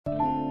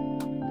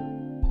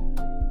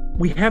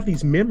we have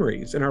these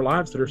memories in our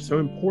lives that are so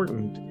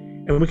important,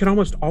 and we can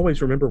almost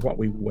always remember what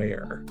we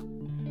wear,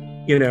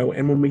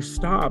 and when we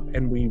stop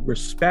and we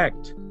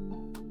respect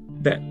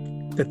that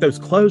those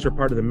clothes are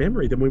part of the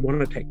memory, then we want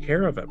to take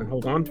care of them and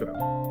hold on to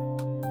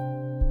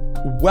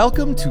them.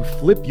 Welcome to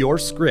Flip Your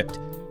Script,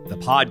 the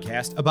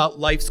podcast about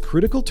life's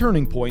critical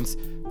turning points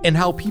and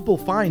how people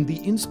find the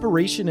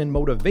inspiration and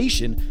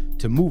motivation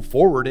to move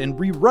forward and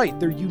rewrite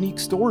their unique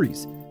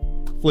stories.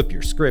 Flip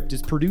Your Script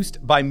is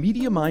produced by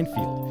Media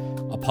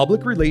Minefield, a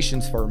public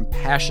relations firm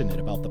passionate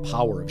about the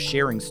power of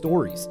sharing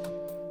stories.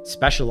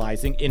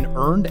 Specializing in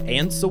earned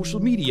and social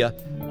media,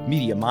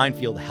 Media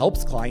Minefield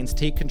helps clients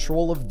take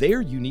control of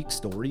their unique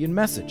story and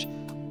message.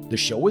 The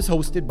show is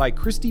hosted by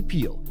Kristi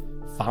Piehl,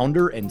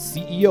 founder and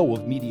CEO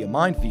of Media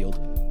Minefield,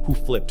 who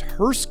flipped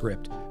her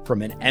script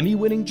from an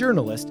Emmy-winning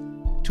journalist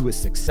to a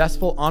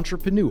successful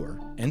entrepreneur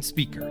and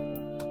speaker.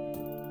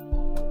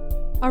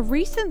 A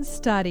recent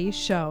study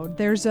showed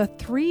there's a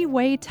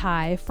three-way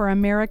tie for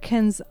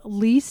Americans'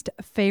 least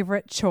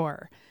favorite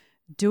chore: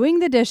 doing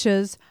the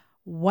dishes,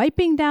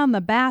 wiping down the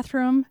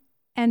bathroom,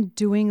 and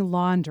doing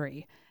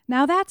laundry.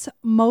 Now that's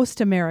most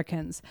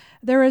Americans.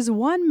 There is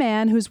one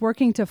man who's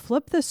working to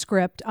flip the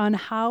script on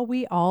how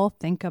we all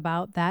think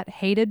about that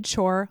hated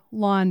chore,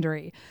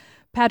 laundry.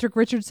 Patric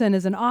Richardson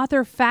is an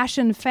author,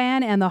 fashion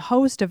fan, and the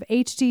host of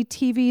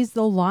HGTV's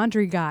The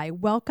Laundry Guy.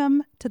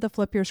 Welcome to the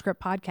Flip Your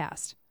Script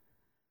podcast.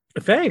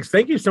 Thanks.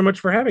 Thank you so much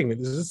for having me.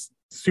 This is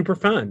super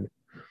fun.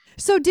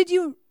 So did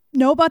you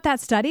know about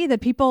that study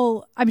that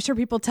I'm sure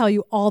people tell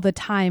you all the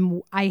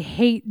time, I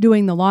hate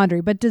doing the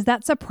laundry, but does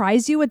that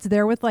surprise you? It's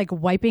there with like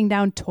wiping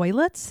down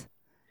toilets?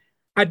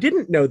 I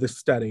didn't know the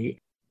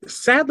study.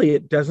 Sadly,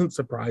 it doesn't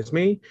surprise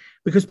me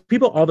because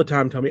people all the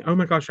time tell me, oh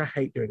my gosh, I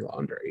hate doing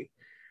laundry.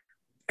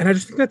 And I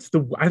just think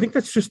I think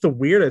that's just the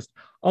weirdest.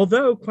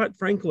 Although, quite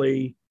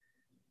frankly,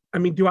 I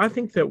mean, do I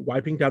think that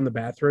wiping down the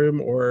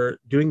bathroom or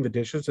doing the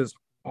dishes is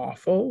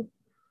awful?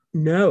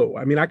 No.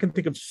 I mean, I can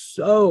think of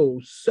so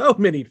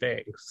many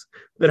things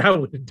that I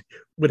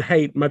would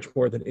hate much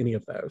more than any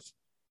of those.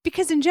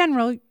 Because in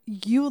general,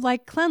 you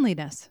like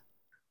cleanliness.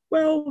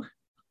 Well,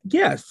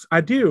 yes,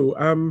 I do.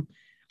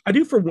 I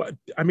do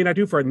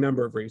for a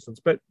number of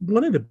reasons, but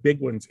one of the big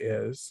ones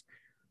is,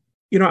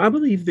 I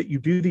believe that you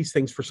do these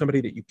things for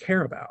somebody that you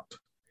care about.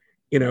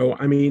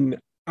 I mean,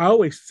 I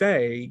always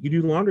say you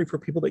do laundry for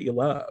people that you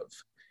love.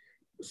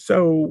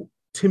 So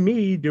to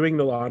me, doing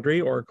the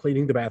laundry or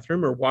cleaning the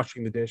bathroom or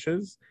washing the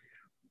dishes,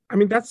 I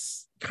mean,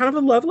 that's kind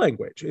of a love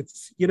language.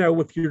 It's,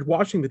 if you're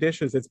washing the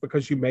dishes, it's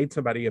because you made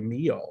somebody a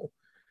meal,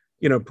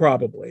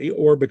 probably,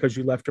 or because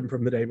you left them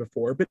from the day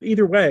before. But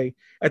either way,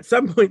 at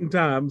some point in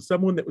time,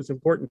 someone that was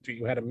important to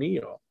you had a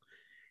meal,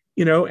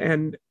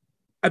 and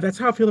that's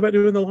how I feel about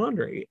doing the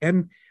laundry.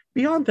 And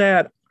beyond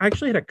that, I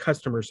actually had a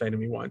customer say to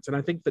me once, and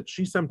I think that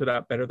she summed it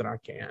up better than I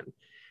can.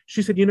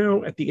 She said,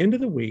 at the end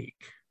of the week,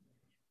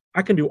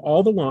 I can do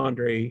all the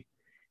laundry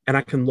and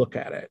I can look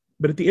at it.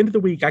 But at the end of the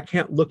week, I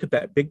can't look at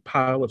that big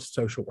pile of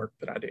social work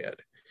that I did.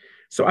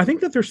 So I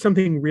think that there's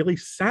something really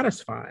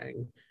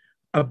satisfying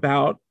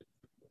about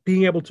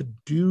being able to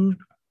do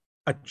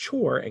a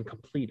chore and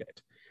complete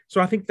it.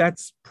 So I think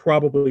that's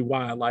probably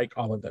why I like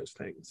all of those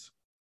things.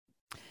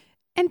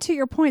 And to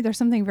your point, there's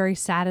something very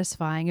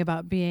satisfying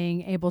about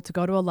being able to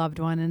go to a loved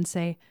one and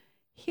say,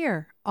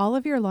 here, all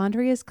of your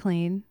laundry is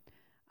clean.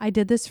 I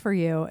did this for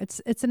you.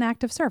 It's an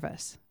act of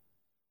service.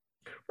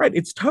 Right.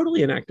 It's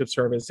totally an act of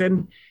service.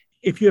 And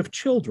if you have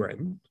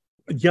children,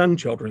 young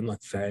children,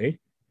 let's say,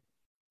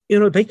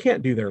 they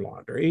can't do their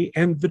laundry.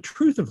 And the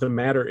truth of the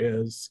matter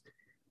is,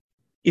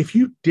 if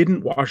you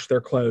didn't wash their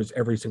clothes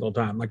every single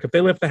time, like if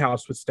they left the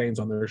house with stains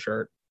on their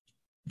shirt,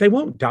 they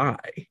won't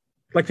die.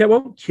 Like that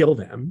won't kill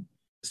them.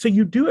 So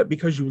you do it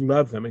because you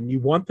love them and you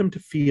want them to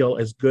feel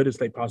as good as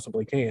they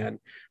possibly can,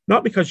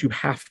 not because you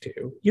have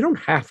to. You don't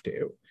have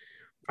to.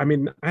 I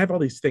mean, I have all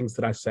these things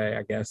that I say,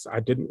 I guess I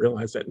didn't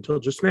realize that until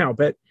just now,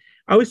 but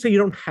I always say you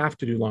don't have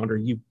to do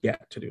laundry. You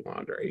get to do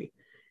laundry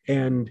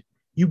and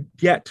you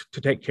get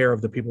to take care of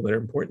the people that are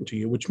important to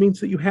you, which means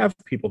that you have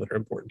people that are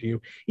important to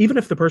you. Even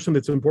if the person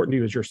that's important to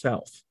you is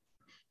yourself,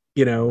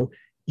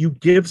 you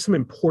give some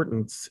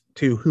importance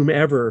to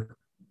whomever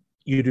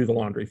you do the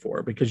laundry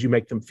for because you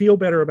make them feel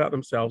better about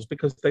themselves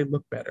because they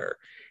look better.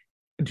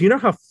 Do you know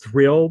how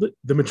thrilled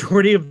the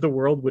majority of the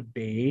world would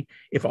be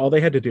if all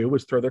they had to do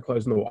was throw their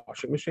clothes in the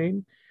washing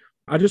machine?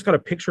 I just got a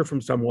picture from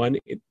someone,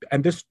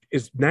 and this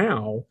is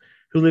now,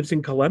 who lives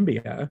in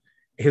Colombia.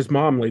 His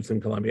mom lives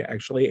in Colombia,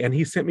 actually, and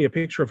he sent me a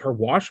picture of her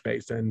wash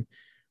basin,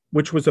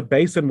 which was a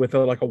basin with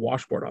a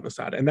washboard on the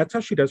side. And that's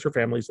how she does her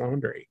family's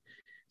laundry.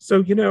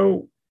 So,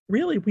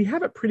 really, we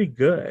have it pretty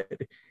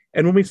good.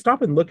 And when we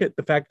stop and look at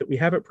the fact that we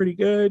have it pretty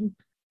good,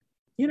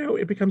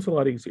 it becomes a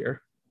lot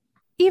easier.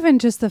 Even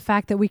just the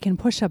fact that we can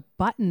push a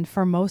button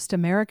for most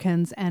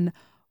Americans and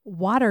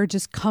water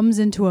just comes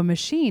into a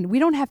machine. We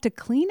don't have to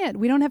clean it.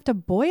 We don't have to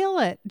boil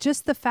it.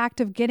 Just the fact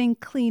of getting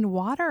clean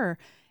water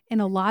in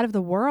a lot of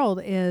the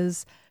world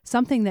is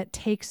something that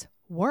takes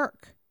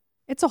work.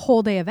 It's a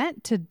whole day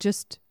event to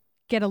just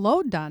get a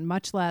load done,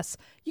 much less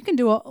you can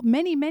do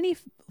many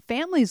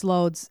families'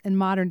 loads in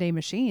modern day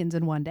machines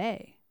in one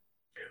day.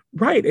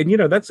 Right. And,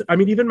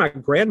 even my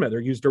grandmother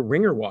used a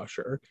wringer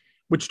washer,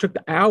 which took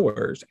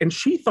hours. And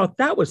she thought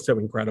that was so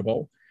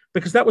incredible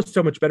because that was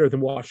so much better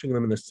than washing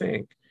them in the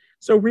sink.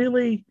 So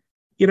really,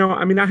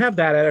 I have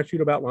that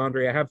attitude about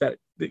laundry. I have that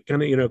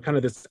kind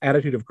of this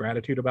attitude of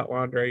gratitude about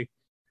laundry.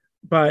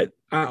 But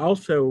I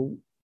also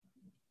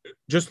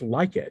just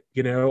like it.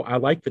 I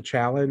like the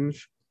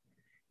challenge,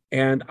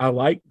 and I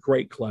like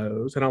great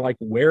clothes, and I like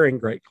wearing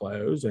great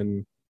clothes.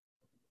 And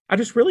I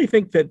just really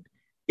think that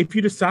if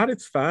you decide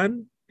it's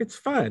fun, it's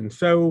fun.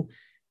 So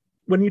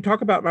when you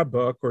talk about my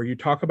book, or you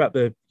talk about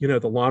the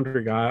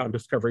laundry guy on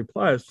Discovery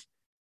Plus,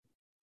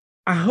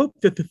 I hope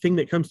that the thing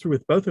that comes through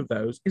with both of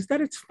those is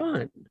that it's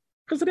fun,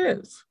 because it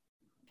is.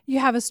 You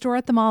have a store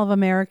at the Mall of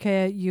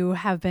America. You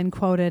have been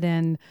quoted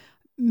in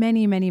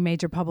many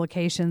major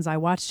publications. I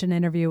watched an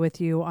interview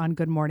with you on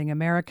Good Morning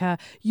America.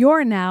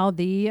 You're now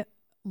the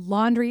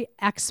laundry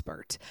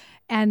expert.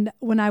 And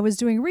when I was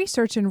doing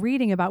research and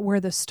reading about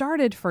where this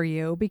started for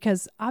you,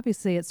 because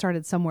obviously it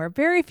started somewhere,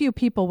 very few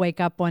people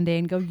wake up one day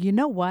and go, you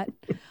know what?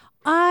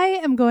 I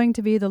am going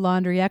to be the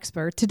laundry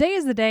expert. Today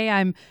is the day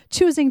I'm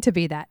choosing to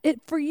be that.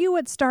 For you,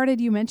 it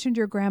started, you mentioned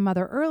your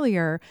grandmother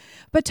earlier,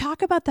 but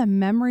talk about the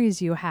memories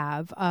you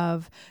have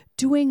of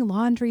doing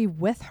laundry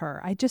with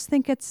her. I just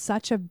think it's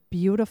such a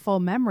beautiful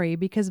memory,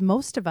 because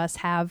most of us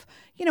have,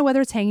 whether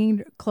it's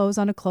hanging clothes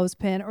on a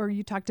clothespin, or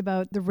you talked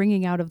about the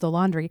wringing out of the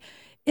laundry,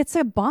 it's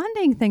a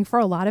bonding thing for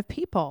a lot of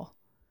people.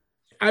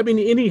 I mean,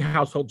 any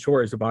household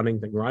chore is a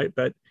bonding thing, right?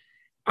 But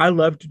I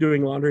loved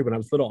doing laundry when I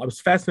was little. I was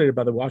fascinated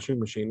by the washing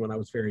machine when I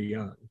was very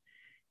young.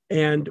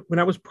 And when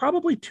I was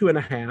probably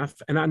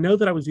 2.5, and I know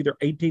that I was either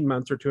 18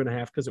 months or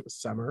 2.5 because it was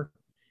summer,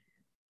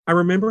 I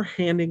remember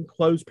handing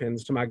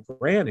clothespins to my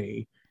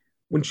granny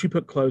when she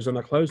put clothes on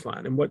the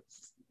clothesline. And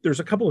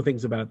there's a couple of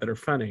things about it that are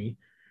funny.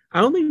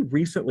 I only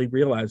recently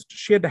realized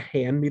she had to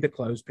hand me the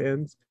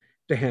clothespins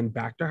to hand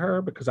back to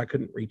her because I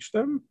couldn't reach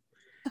them.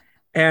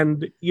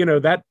 And,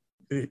 that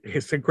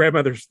is a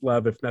grandmother's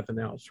love, if nothing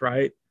else,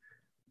 right?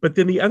 But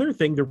then the other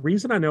thing, the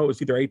reason I know it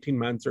was either 18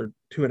 months or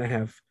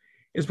 2.5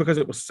 is because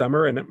it was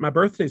summer, and my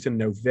birthday's in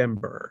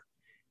November.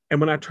 And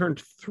when I turned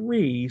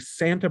 3,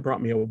 Santa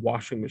brought me a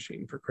washing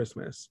machine for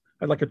Christmas.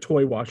 I had like a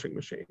toy washing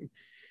machine.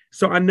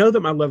 So I know that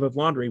my love of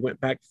laundry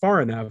went back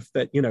far enough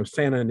that,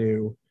 Santa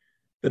knew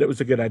that it was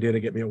a good idea to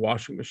get me a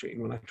washing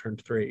machine when I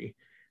turned 3.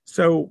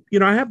 So,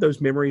 I have those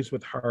memories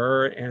with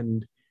her,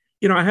 and,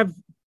 I have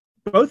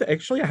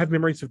I have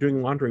memories of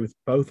doing laundry with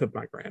both of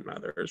my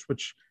grandmothers,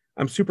 which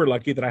I'm super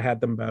lucky that I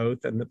had them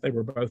both and that they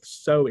were both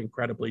so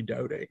incredibly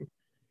doting.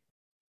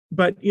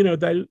 But,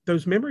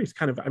 those memories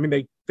kind of,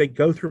 they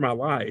go through my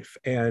life.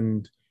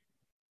 And,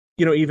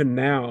 even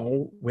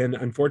now, when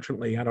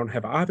unfortunately I don't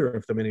have either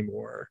of them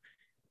anymore,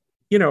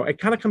 it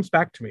kind of comes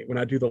back to me when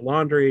I do the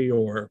laundry,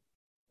 or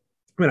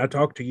when I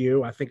talk to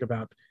you. I think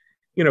about,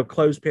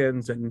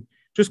 clothespins and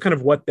just kind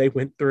of what they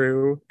went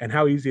through and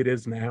how easy it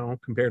is now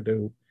compared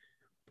to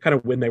kind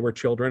of when they were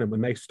children and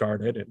when they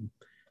started. And,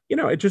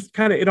 it just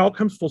kind of, it all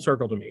comes full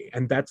circle to me.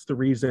 And that's the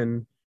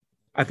reason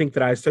I think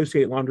that I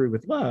associate laundry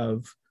with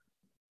love,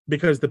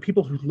 because the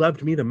people who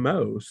loved me the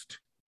most,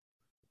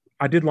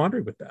 I did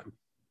laundry with them.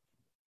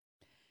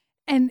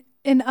 And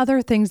in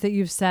other things that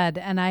you've said,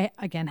 and I,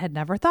 again, had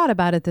never thought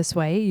about it this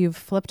way, you've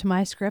flipped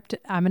my script.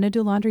 I'm going to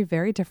do laundry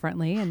very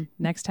differently. And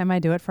next time I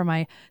do it for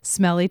my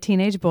smelly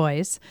teenage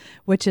boys,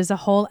 which is a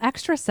whole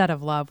extra set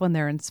of love when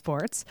they're in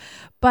sports.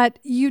 But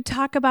you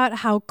talk about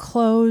how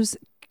clothes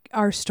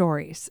are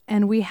stories,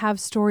 and we have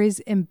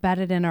stories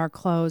embedded in our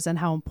clothes, and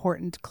how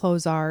important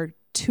clothes are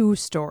to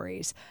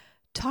stories.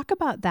 Talk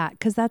about that,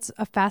 because that's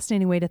a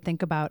fascinating way to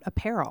think about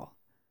apparel.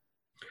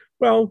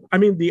 Well,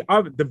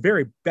 the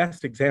very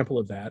best example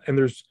of that, and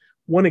there's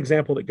one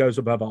example that goes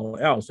above all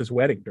else, is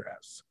wedding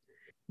dress.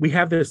 We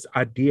have this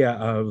idea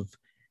of,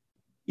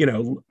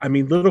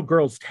 little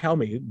girls tell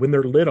me when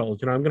they're little,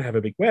 I'm going to have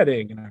a big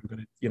wedding, and I'm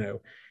going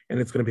to, and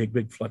it's going to be a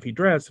big fluffy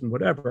dress and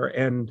whatever.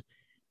 And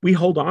we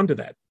hold on to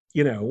that,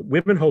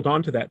 women hold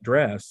on to that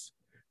dress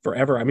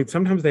forever.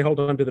 Sometimes they hold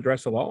on to the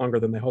dress a lot longer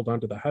than they hold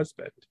on to the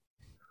husband.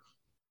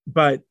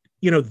 But,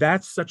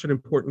 that's such an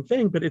important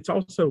thing. But it's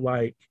also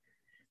like,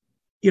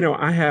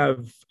 I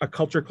have a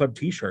Culture Club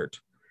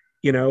t-shirt,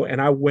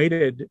 and I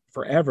waited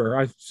forever.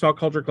 I saw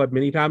Culture Club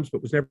many times,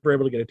 but was never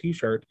able to get a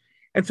t-shirt.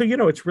 And so,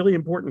 it's really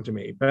important to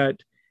me.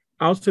 But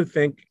I also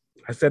think,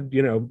 I said,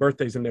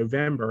 birthday's in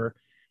November.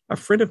 A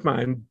friend of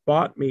mine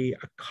bought me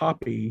a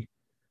copy,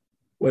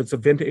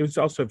 it was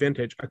also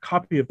vintage, a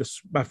copy of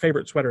my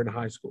favorite sweater in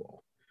high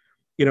school,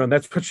 and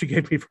that's what she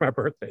gave me for my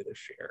birthday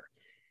this year.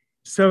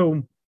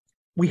 So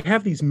we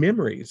have these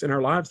memories in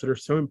our lives that are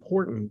so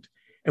important.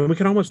 And we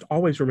can almost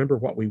always remember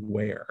what we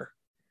wear,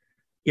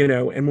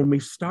 and when we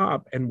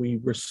stop and we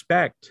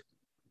respect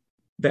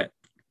that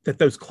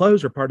those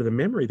clothes are part of the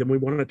memory, then we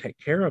want to take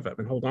care of them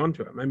and hold on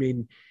to them.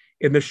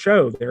 In the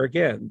show,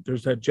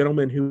 there's a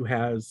gentleman who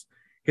has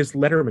his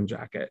Letterman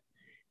jacket.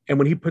 And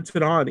when he puts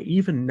it on,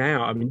 even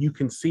now, you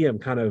can see him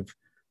kind of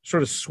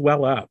sort of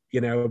swell up,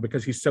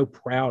 because he's so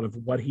proud of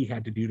what he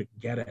had to do to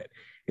get it.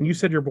 And you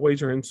said your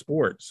boys are in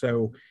sports.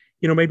 So,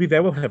 maybe they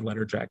will have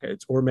letter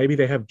jackets, or maybe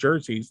they have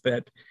jerseys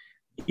that,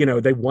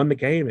 they won the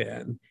game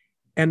in.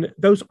 And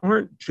those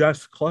aren't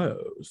just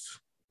clothes.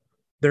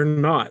 They're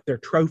not. They're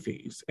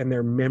trophies and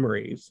they're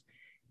memories.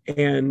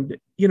 And,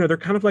 they're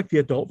kind of like the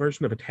adult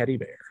version of a teddy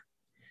bear.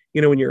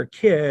 When you're a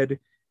kid,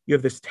 you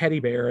have this teddy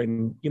bear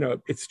and,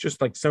 it's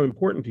just like so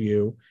important to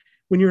you.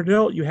 When you're an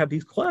adult, you have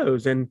these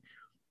clothes, and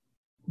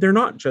they're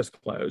not just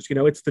clothes.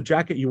 It's the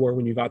jacket you wore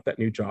when you got that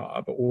new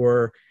job,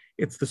 or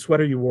it's the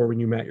sweater you wore when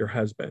you met your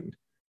husband.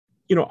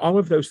 All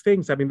of those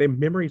things, the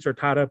memories are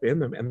tied up in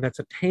them, and that's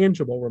a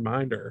tangible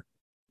reminder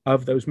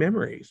of those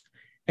memories.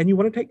 And you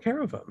want to take care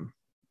of them.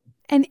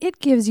 And it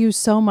gives you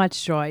so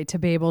much joy to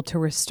be able to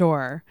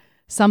restore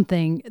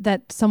something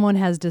that someone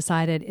has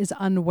decided is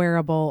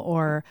unwearable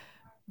or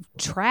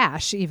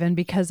trash, even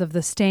because of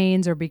the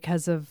stains or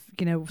because of,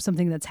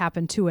 something that's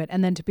happened to it.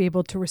 And then to be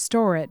able to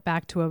restore it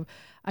back to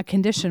a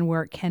condition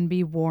where it can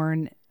be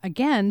worn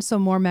again, so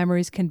more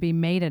memories can be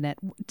made in it.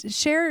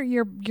 Share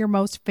your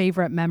most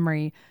favorite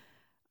memory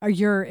or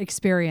your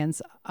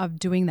experience of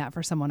doing that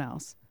for someone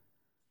else.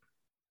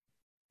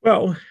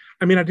 Well,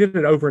 I did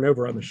it over and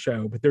over on the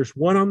show, but there's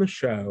one on the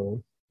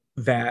show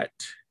that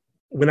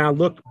when I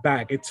look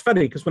back, it's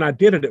funny because when I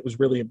did it, it was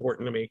really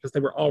important to me because they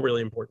were all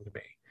really important to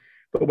me.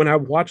 But when I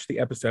watched the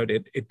episode,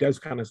 it does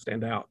kind of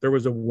stand out. There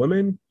was a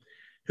woman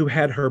who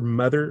had her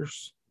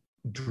mother's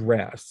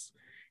dress,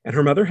 and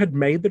her mother had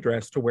made the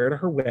dress to wear to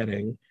her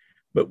wedding,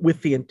 but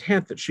with the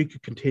intent that she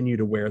could continue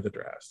to wear the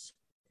dress.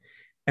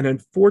 And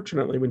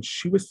unfortunately, when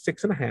she was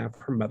 6.5,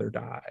 her mother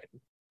died.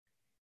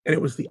 And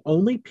it was the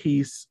only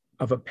piece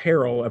of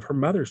apparel of her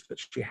mother's that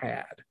she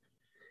had.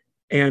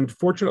 And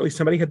fortunately,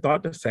 somebody had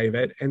thought to save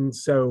it. And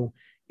so,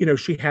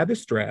 she had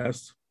this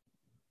dress,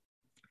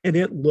 and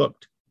it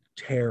looked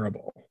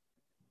terrible.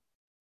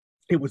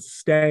 It was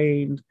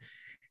stained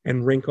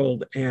and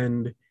wrinkled.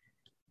 And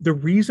the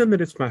reason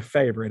that it's my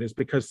favorite is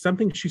because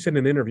something she said in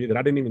an interview that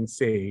I didn't even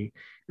see,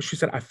 she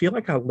said, I feel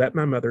like I let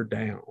my mother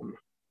down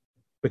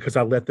because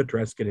I let the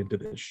dress get into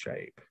this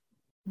shape.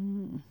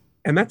 Mm.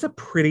 And that's a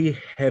pretty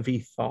heavy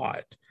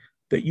thought,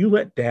 that you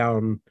let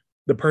down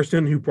the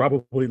person who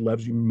probably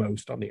loves you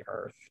most on the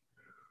earth.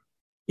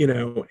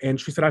 And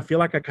she said, I feel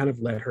like I kind of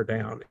let her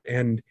down.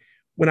 And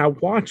when I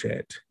watch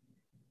it,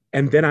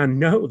 and then I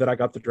know that I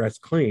got the dress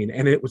clean.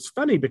 And it was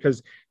funny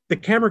because the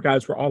camera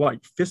guys were all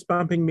like fist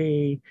bumping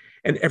me,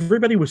 and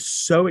everybody was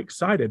so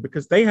excited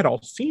because they had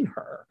all seen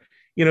her.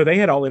 They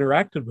had all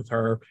interacted with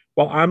her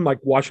while I'm like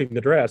washing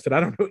the dress, and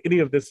I don't know any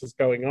of this is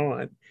going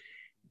on.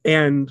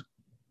 And,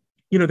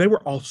 they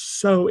were all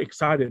so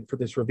excited for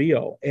this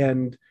reveal.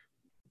 And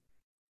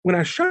when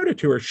I showed it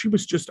to her, she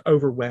was just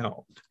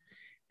overwhelmed.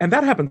 And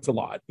that happens a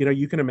lot.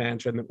 You can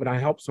imagine that when I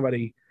help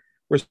somebody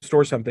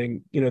restore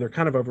something, they're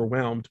kind of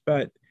overwhelmed.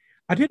 But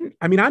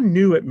I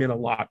knew it meant a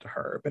lot to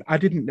her, but I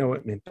didn't know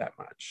it meant that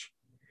much.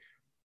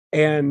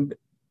 And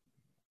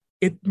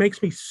it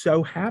makes me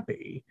so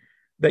happy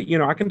that,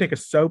 I can take a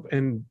soap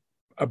and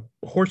a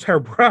horsehair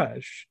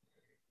brush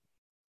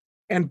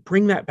and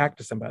bring that back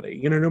to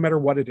somebody, no matter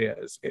what it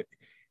is.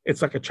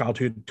 It's like a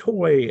childhood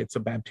toy. It's a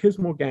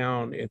baptismal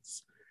gown.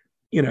 It's,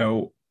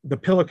 the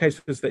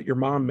pillowcases that your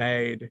mom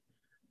made.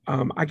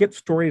 I get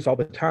stories all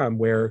the time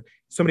where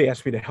somebody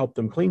asks me to help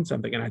them clean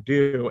something, and I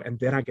do, and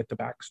then I get the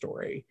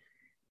backstory.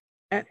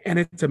 And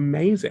it's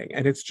amazing.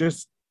 And it's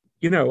just,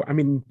 you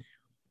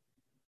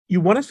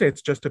want to say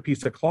it's just a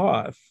piece of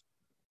cloth,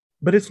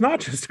 but it's not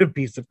just a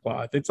piece of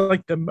cloth. It's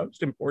like the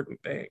most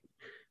important thing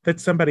that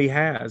somebody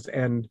has.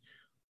 And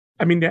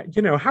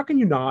how can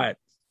you not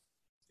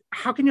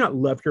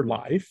love your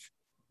life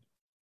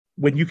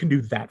when you can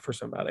do that for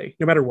somebody,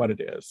 no matter what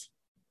it is?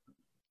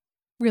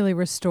 Really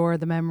restore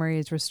the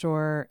memories,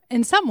 restore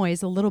in some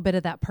ways a little bit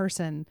of that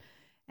person,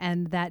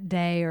 and that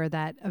day or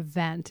that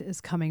event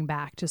is coming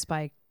back just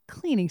by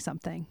cleaning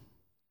something.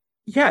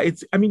 Yeah,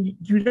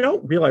 you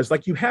don't realize,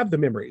 like, you have the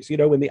memories,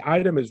 when the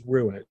item is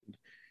ruined,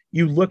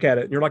 you look at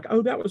it and you're like,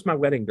 oh, that was my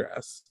wedding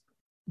dress,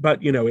 but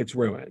it's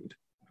ruined.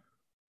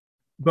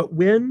 But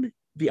when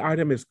the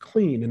item is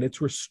clean and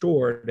it's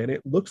restored and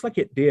it looks like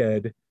it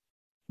did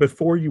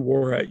before you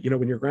wore it,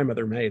 when your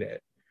grandmother made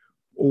it,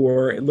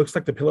 or it looks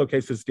like the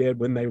pillowcases did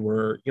when they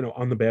were,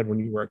 on the bed when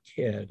you were a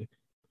kid,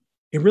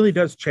 it really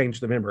does change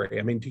the memory.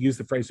 To use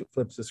the phrase that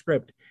flips the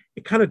script,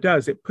 it kind of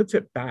does. It puts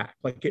it back,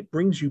 like it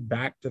brings you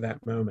back to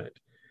that moment.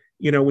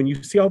 When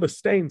you see all the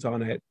stains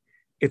on it,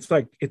 it's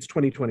like it's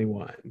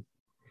 2021.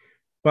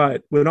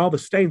 But when all the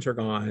stains are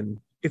gone,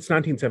 it's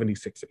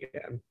 1976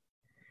 again.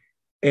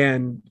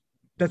 And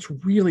that's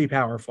really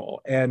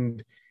powerful.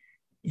 And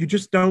you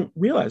just don't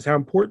realize how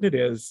important it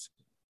is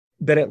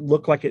that it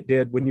looked like it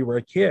did when you were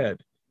a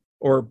kid,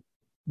 or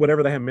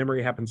whatever the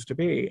memory happens to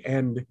be.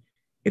 And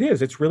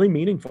it's really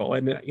meaningful.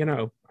 And,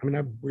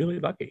 I'm really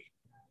lucky.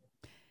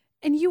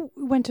 And you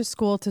went to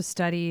school to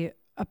study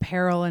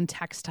apparel and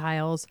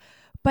textiles,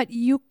 but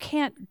you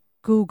can't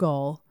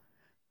Google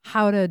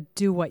how to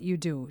do what you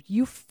do.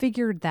 You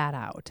figured that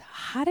out.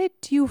 How did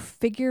you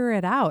figure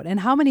it out? And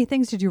how many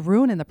things did you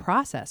ruin in the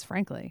process,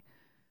 frankly?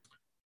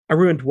 I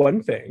ruined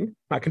one thing.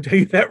 I can tell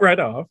you that right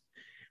off.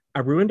 I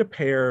ruined a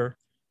pair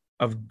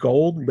of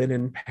gold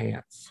linen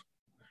pants.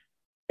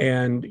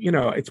 And,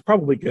 it's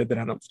probably good that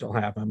I don't still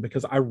have them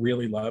because I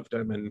really loved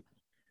them. And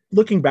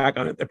looking back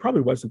on it, that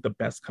probably wasn't the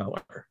best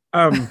color.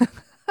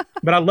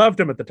 But I loved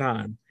them at the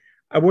time.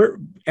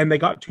 And they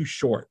got too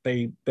short.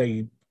 They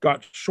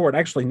got short.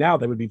 Actually, now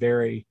they would be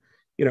very,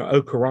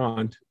 au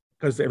courant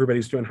because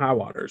everybody's doing high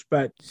waters.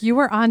 But you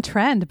were on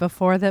trend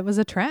before that was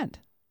a trend.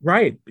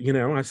 Right.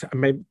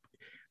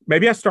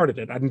 Maybe I started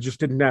it. I just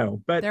didn't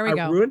know. But there we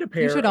go. Ruined a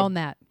pair. You should own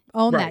that.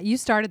 Own that. You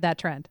started that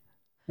trend.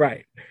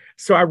 Right.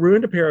 So I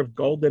ruined a pair of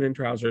gold linen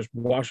trousers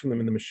washing them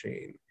in the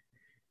machine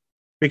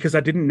because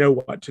I didn't know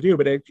what to do.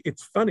 But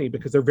it's funny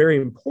because they're very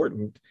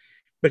important,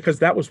 because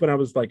that was when I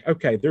was like,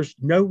 okay, there's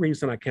no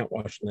reason I can't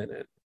wash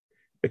linen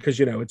because,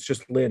 it's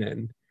just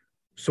linen.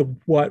 So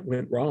what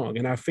went wrong?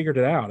 And I figured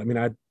it out.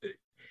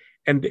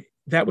 And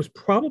that was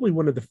probably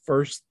one of the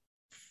first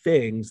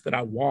things that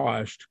I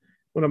washed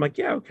when I'm like,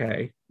 yeah,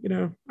 okay,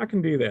 I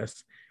can do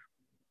this.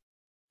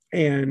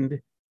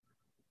 And,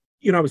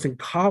 I was in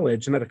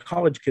college and had a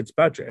college kid's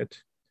budget,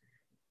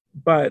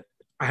 but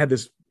I had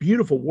this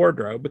beautiful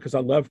wardrobe because I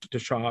loved to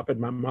shop and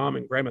my mom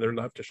and grandmother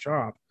loved to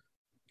shop.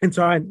 And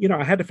so I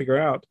had to figure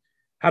out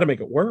how to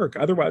make it work.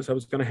 Otherwise I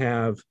was going to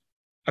have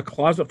a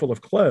closet full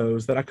of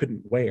clothes that I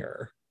couldn't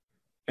wear.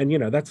 And,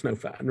 that's no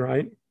fun,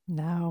 right?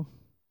 No.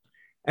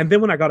 And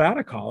then when I got out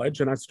of college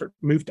and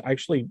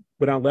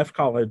when I left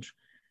college,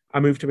 I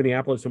moved to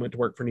Minneapolis and went to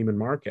work for Neiman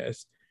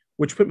Marcus,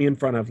 which put me in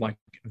front of like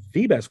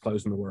the best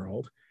clothes in the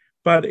world.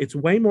 But it's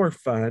way more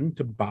fun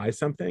to buy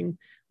something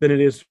than it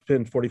is to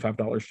spend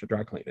 $45 to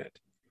dry clean it.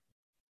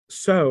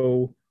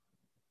 So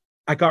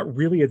I got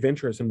really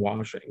adventurous in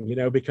washing,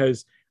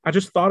 because I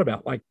just thought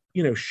about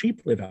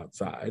sheep live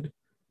outside,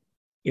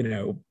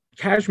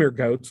 cashmere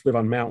goats live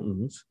on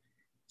mountains.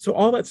 So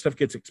all that stuff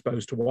gets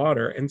exposed to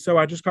water. And so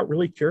I just got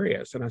really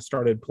curious and I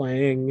started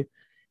playing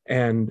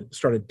and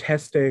started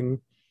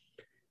testing.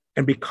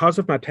 And because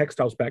of my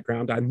textiles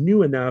background, I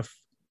knew enough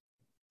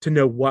to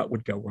know what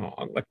would go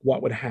wrong, like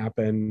what would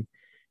happen.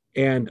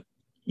 And,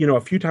 a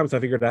few times I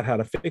figured out how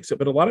to fix it,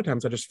 but a lot of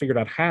times I just figured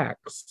out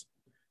hacks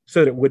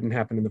so that it wouldn't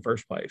happen in the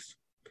first place.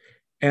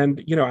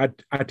 And,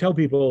 I tell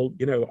people,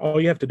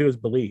 all you have to do is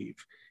believe.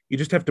 You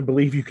just have to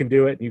believe you can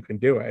do it and you can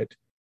do it.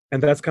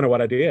 And that's kind of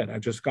what I did. I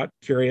just got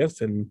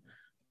curious and,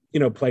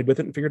 played with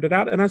it and figured it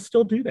out. And I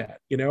still do that.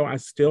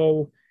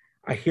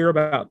 I hear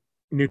about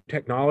new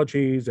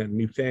technologies and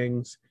new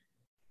things.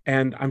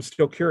 And I'm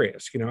still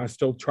curious, I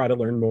still try to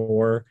learn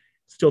more,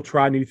 still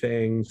try new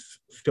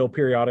things, still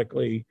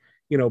periodically,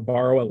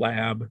 borrow a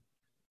lab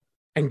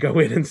and go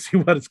in and see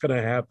what is going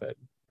to happen.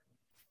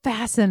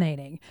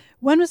 Fascinating.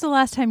 When was the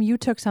last time you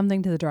took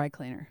something to the dry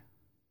cleaner?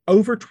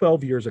 Over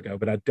 12 years ago,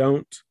 but I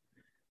don't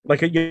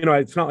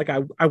it's not like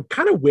I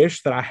kind of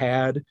wish that I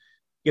had,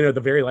 the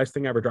very last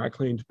thing I ever dry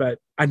cleaned, but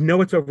I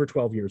know it's over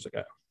 12 years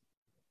ago.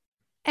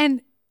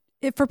 And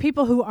for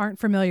people who aren't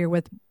familiar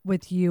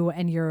with you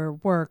and your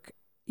work,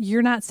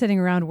 you're not sitting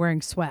around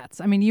wearing sweats.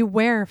 You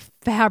wear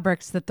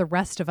fabrics that the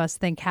rest of us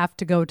think have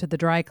to go to the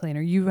dry cleaner.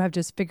 You have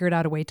just figured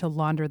out a way to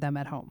launder them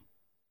at home.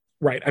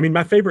 Right.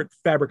 My favorite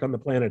fabric on the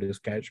planet is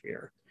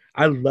cashmere.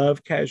 I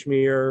love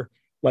cashmere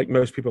like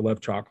most people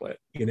love chocolate.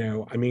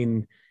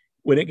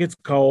 When it gets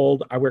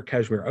cold, I wear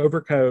cashmere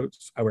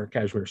overcoats. I wear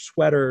cashmere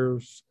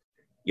sweaters.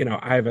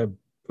 I have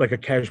a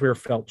cashmere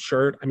felt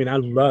shirt. I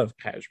love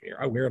cashmere.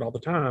 I wear it all the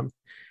time.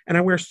 And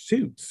I wear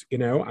suits.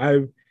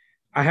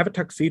 I have a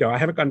tuxedo. I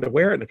haven't gotten to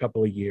wear it in a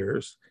couple of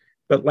years,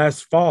 but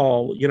last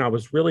fall, I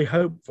was really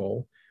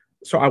hopeful.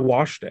 So I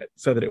washed it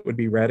so that it would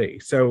be ready.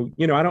 So,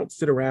 I don't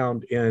sit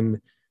around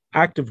in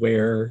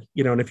activewear,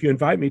 and if you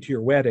invite me to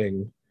your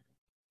wedding,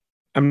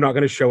 I'm not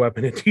going to show up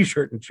in a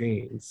t-shirt and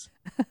jeans.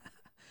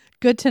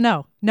 Good to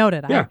know.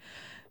 Noted. Yeah.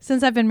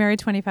 Since I've been married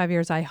 25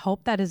 years, I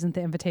hope that isn't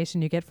the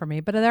invitation you get from me,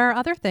 but there are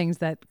other things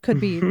that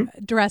could be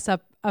dress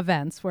up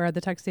events where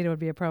the tuxedo would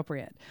be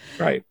appropriate.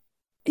 Right.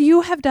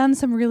 You have done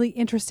some really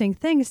interesting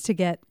things to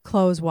get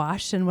clothes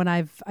washed. And when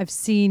I've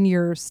seen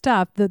your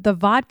stuff, the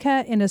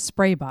vodka in a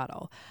spray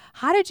bottle,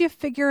 how did you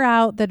figure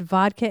out that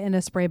vodka in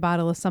a spray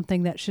bottle is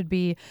something that should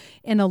be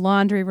in a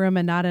laundry room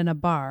and not in a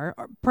bar?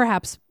 Or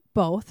perhaps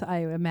both,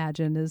 I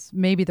imagine, is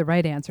maybe the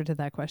right answer to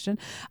that question.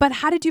 But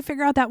how did you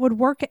figure out that would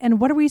work? And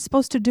what are we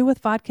supposed to do with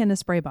vodka in a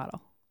spray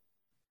bottle?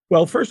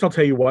 Well, first I'll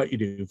tell you what you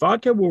do.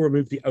 Vodka will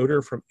remove the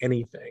odor from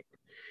anything.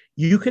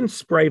 You can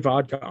spray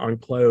vodka on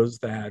clothes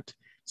that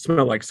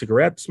smell like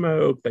cigarette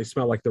smoke. They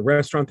smell like the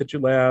restaurant that you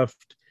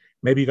left.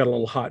 Maybe you got a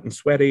little hot and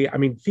sweaty.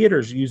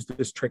 Theaters use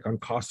this trick on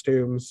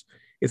costumes.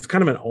 It's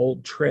kind of an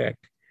old trick,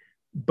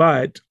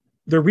 but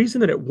the reason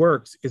that it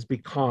works is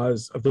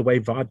because of the way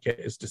vodka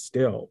is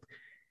distilled.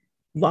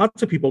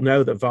 Lots of people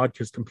know that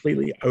vodka is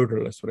completely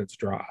odorless when it's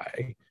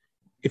dry.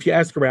 If you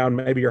ask around,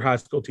 maybe your high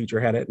school teacher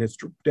had it in his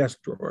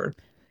desk drawer.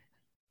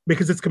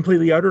 because it's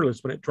completely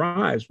odorless when it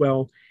dries.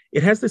 Well,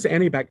 it has this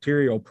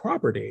antibacterial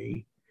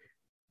property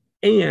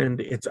and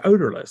it's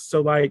odorless.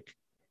 So like,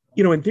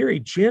 in theory,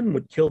 gin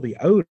would kill the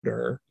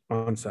odor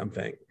on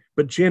something,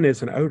 but gin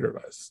isn't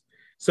odorless.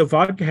 So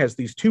vodka has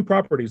these two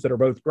properties that are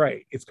both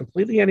great. It's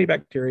completely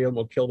antibacterial and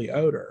will kill the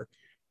odor,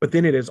 but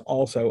then it is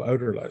also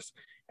odorless.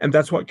 And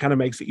that's what kind of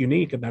makes it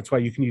unique. And that's why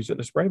you can use it in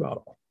a spray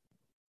bottle.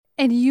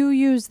 And you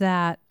use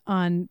that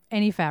on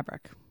any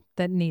fabric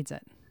that needs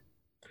it.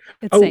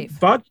 It's safe.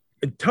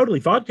 Totally.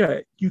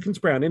 Vodka, you can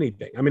spray on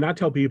anything. I mean, I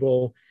tell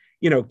people,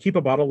 keep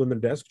a bottle in the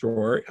desk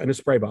drawer and a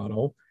spray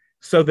bottle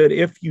so that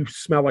if you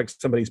smell like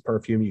somebody's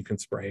perfume, you can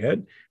spray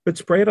it. But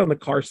spray it on the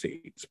car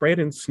seat, spray it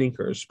in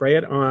sneakers, spray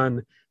it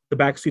on the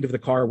back seat of the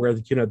car where,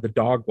 the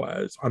dog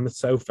was, on the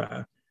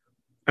sofa.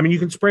 I mean, you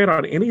can spray it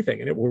on anything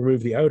and it will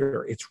remove the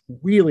odor. It's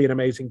really an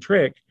amazing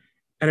trick.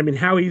 And I mean,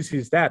 how easy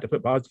is that to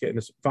put vodka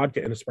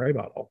in a spray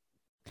bottle?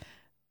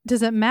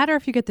 Does it matter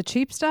if you get the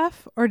cheap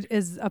stuff, or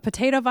is a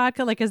potato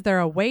vodka, is there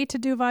a way to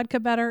do vodka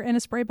better in a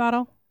spray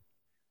bottle?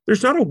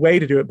 There's not a way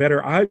to do it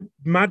better.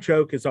 My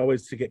joke is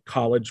always to get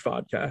college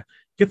vodka.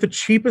 Get the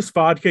cheapest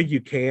vodka you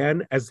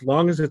can, as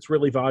long as it's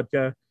really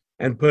vodka,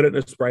 and put it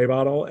in a spray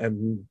bottle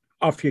and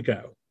off you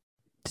go.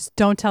 Just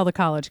don't tell the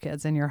college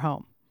kids in your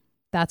home.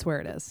 That's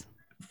where it is.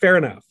 Fair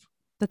enough.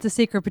 That's a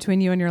secret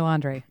between you and your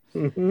laundry.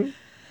 Mm-hmm.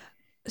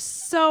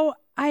 So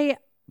I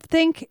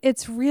think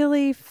it's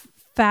really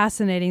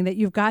fascinating that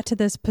you've got to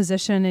this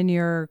position in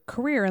your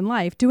career and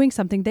life doing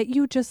something that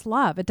you just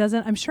love.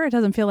 I'm sure it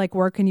doesn't feel like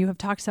work, and you have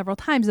talked several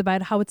times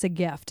about how it's a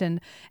gift and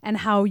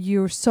how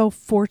you're so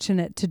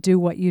fortunate to do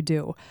what you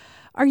do.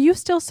 Are you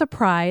still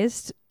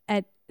surprised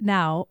at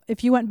now,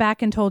 if you went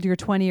back and told your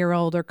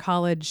 20-year-old or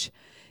college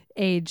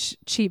age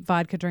cheap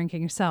vodka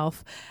drinking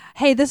self,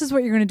 hey, this is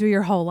what you're going to do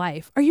your whole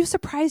life? Are you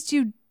surprised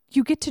you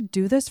get to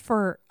do this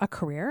for a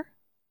career?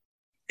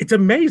 It's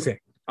amazing.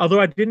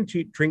 Although I didn't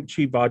drink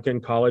cheap vodka in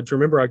college.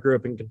 Remember, I grew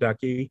up in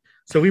Kentucky,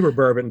 so we were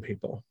bourbon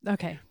people.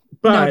 Okay.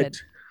 But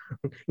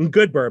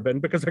good bourbon,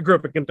 because I grew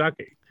up in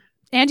Kentucky.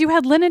 And you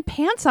had linen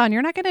pants on.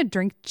 You're not going to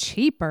drink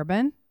cheap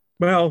bourbon.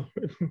 Well,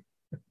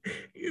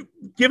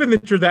 given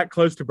that you're that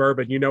close to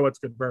bourbon, you know it's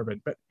good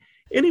bourbon. But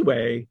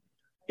anyway,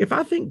 if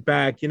I think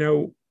back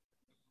to,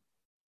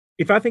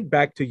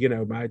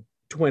 my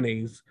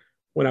 20s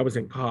when I was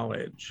in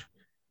college,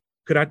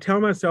 could I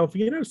tell myself,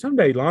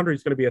 someday laundry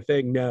is going to be a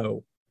thing?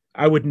 No.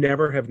 I would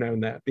never have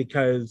known that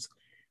because,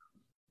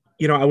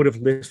 I would have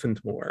listened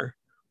more.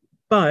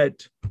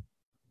 But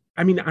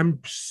I mean,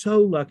 I'm so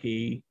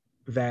lucky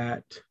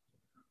that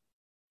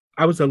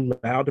I was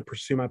allowed to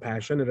pursue my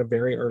passion at a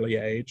very early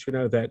age,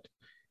 that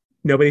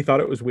nobody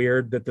thought it was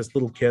weird that this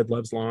little kid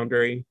loves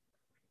laundry.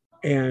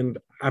 And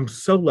I'm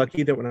so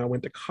lucky that when I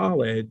went to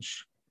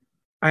college,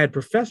 I had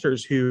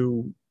professors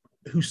who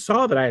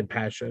saw that I had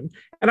passion,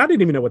 and I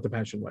didn't even know what the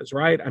passion was,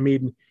 right? I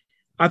mean,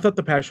 I thought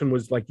the passion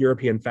was like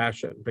European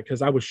fashion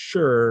because I was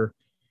sure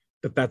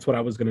that that's what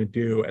I was going to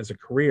do as a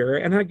career.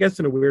 And I guess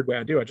in a weird way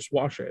I do, I just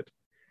wash it.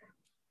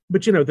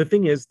 But, the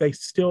thing is, they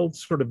still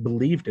sort of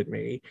believed in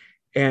me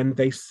and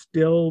they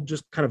still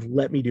just kind of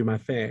let me do my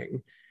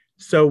thing.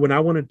 So when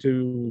I wanted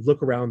to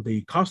look around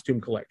the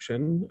costume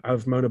collection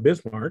of Mona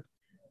Bismarck,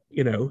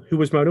 who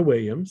was Mona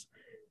Williams,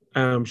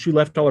 she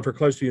left all of her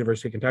clothes to the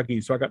University of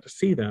Kentucky, so I got to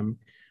see them.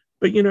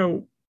 But,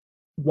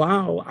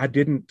 while I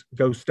didn't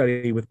go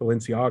study with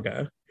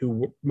Balenciaga,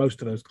 who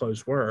most of those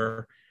clothes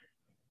were,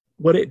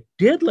 what it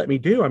did let me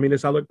do, I mean,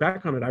 as I look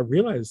back on it, I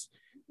realized,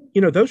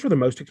 those were the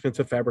most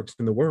expensive fabrics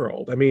in the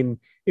world. I mean,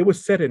 it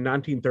was said in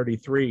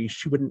 1933,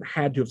 she wouldn't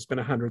had to have spent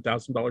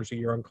 $100,000 a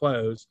year on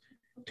clothes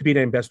to be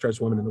named best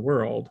dressed woman in the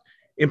world,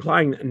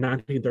 implying that in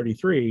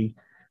 1933,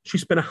 she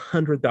spent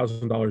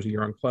 $100,000 a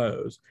year on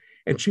clothes.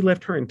 And she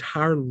left her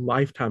entire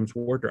lifetime's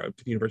wardrobe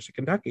to the University of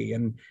Kentucky.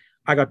 And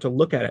I got to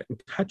look at it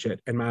and touch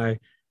it. And my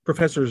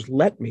professors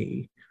let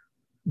me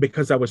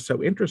because I was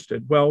so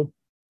interested. Well,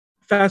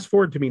 fast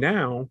forward to me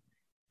now,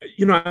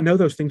 I know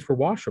those things were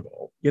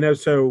washable,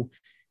 so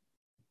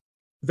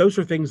those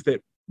are things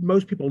that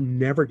most people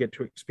never get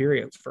to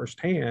experience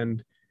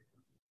firsthand.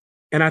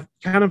 And I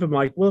kind of am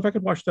like, well, if I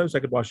could wash those,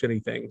 I could wash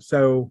anything.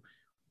 So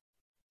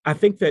I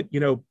think that,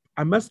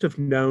 I must have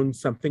known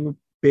something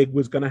big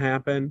was going to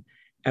happen.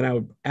 And I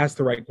would ask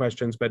the right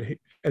questions. But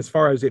as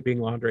far as it being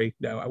laundry,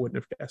 no, I wouldn't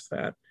have guessed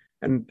that.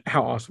 And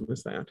how awesome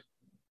is that?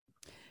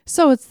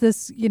 So it's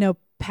this,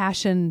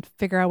 passion,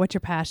 figure out what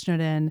you're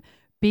passionate in,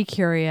 be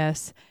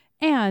curious.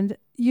 And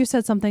you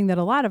said something that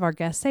a lot of our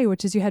guests say,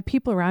 which is you had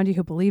people around you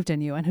who believed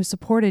in you and who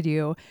supported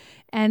you.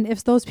 And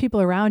if those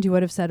people around you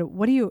would have said,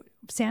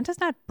 Santa's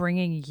not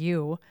bringing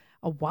you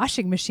a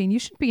washing machine. You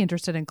shouldn't be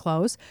interested in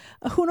clothes.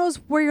 Who knows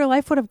where your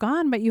life would have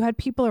gone? But you had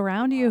people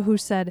around you who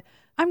said,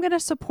 I'm going to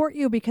support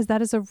you because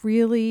that is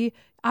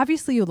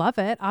obviously you love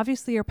it.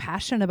 Obviously you're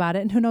passionate about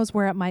it, and who knows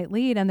where it might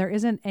lead. And there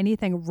isn't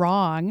anything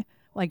wrong.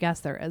 Well, I guess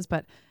there is,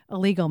 but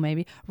illegal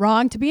maybe,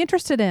 wrong to be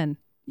interested in.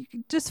 You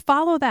can just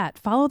follow that.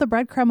 Follow the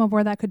breadcrumb of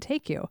where that could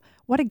take you.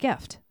 What a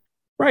gift.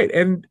 Right.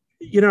 And,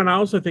 and I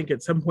also think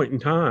at some point in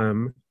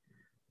time,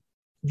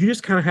 you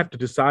just kind of have to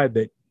decide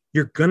that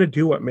you're going to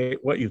do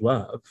what you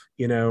love.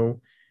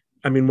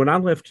 I mean, when I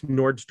left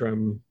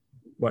Nordstrom,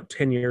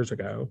 10 years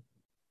ago,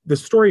 the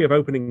story of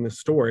opening the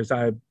store is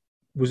I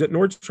was at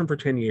Nordstrom for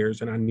 10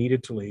 years and I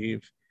needed to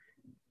leave.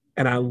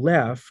 And I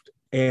left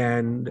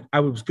and I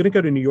was going to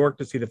go to New York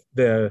to see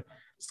the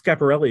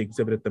Schiaparelli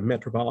exhibit at the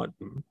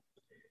Metropolitan.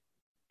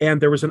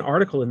 And there was an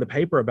article in the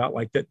paper about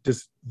like that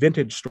just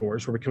vintage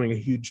stores were becoming a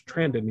huge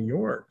trend in New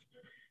York.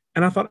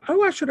 And I thought,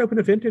 oh, I should open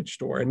a vintage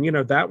store. And,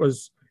 that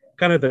was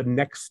kind of the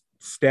next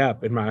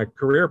step in my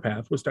career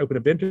path, was to open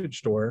a vintage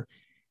store.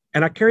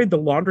 And I carried the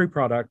laundry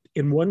product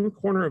in one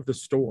corner of the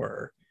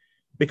store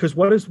because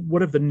what is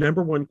one of the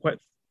number one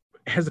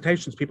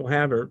hesitations people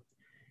have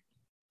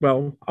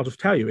well, I'll just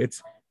tell you,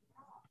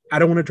 I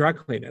don't want to dry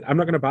clean it. I'm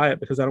not going to buy it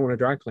because I don't want to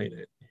dry clean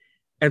it.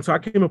 And so I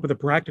came up with a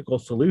practical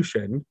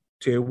solution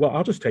to, well,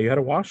 I'll just tell you how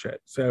to wash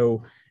it.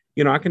 So,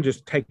 I can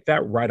just take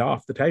that right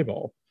off the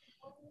table.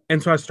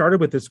 And so I started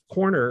with this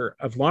corner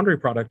of laundry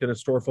product in a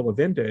store full of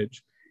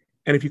vintage.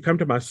 And if you come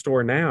to my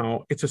store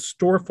now, it's a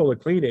store full of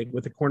cleaning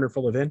with a corner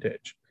full of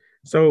vintage.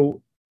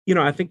 So,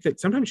 I think that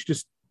sometimes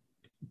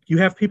you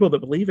have people that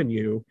believe in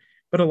you,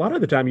 but a lot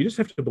of the time you just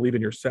have to believe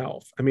in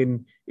yourself. I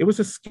mean, it was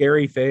a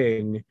scary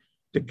thing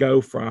to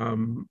go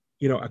from,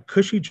 a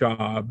cushy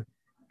job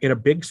in a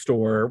big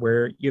store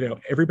where,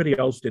 everybody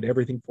else did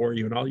everything for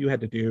you. And all you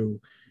had to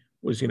do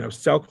was,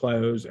 sell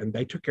clothes and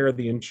they took care of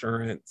the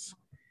insurance,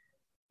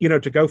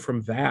 to go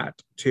from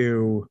that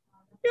to,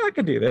 yeah, I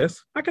can do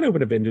this. I can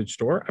open a vintage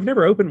store. I've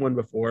never opened one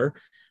before,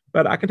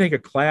 but I can take a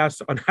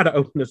class on how to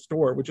open a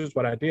store, which is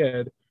what I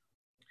did.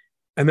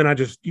 And then I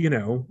just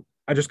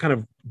kind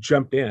of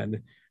jumped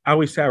in. I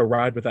always say I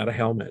ride without a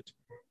helmet.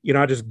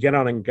 I just get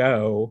on and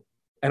go,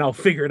 and I'll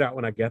figure it out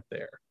when I get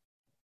there.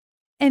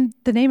 And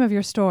the name of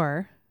your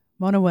store,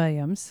 Mona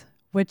Williams,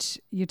 which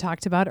you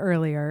talked about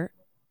earlier,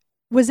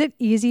 was it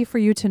easy for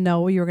you to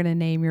know you were going to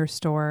name your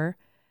store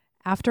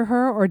after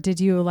her? Or did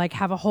you like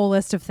have a whole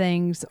list of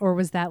things? Or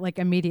was that like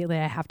immediately,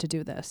 I have to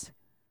do this?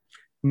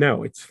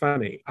 No, it's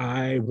funny.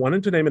 I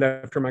wanted to name it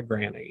after my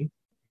granny.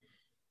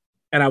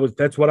 And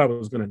that's what I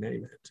was going to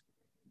name it.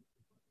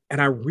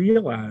 And I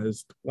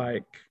realized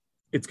like,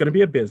 it's going to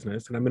be a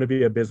business and I'm going to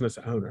be a business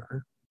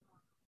owner.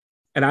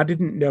 And I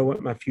didn't know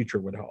what my future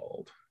would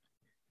hold.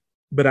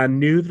 But I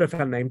knew that if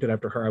I named it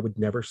after her, I would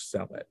never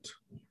sell it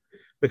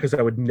because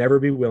I would never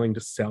be willing to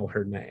sell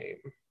her name.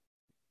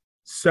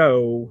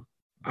 So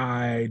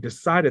I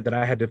decided that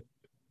I had to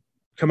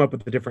come up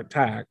with a different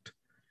tact.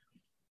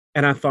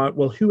 And I thought,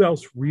 well, who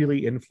else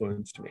really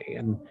influenced me?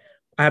 And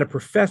I had a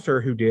professor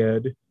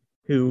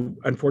who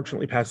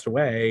unfortunately passed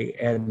away.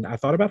 And I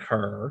thought about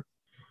her,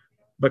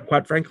 but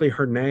quite frankly,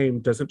 her name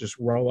doesn't just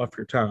roll off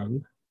your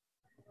tongue.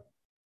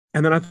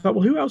 And then I thought,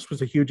 well, who else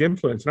was a huge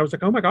influence? And I was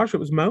like, oh my gosh, it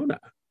was Mona.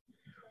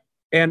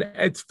 And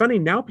it's funny,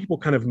 now people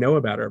kind of know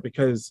about her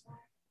because,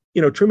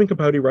 Truman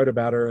Capote wrote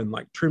about her and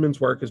like Truman's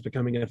work is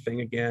becoming a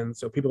thing again.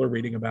 So people are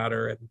reading about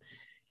her and,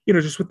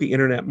 just with the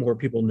internet, more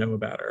people know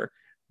about her.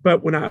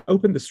 But when I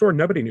opened the store,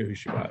 nobody knew who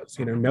she was.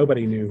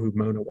 Nobody knew who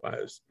Mona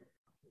was.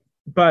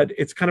 But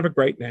it's kind of a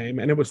great name.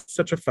 And it was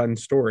such a fun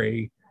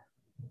story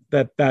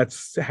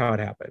that's how it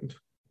happened.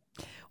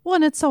 Well,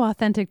 and it's so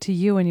authentic to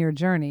you and your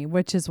journey,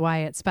 which is why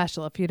it's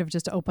special. If you'd have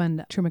just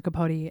opened Truman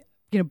Capote,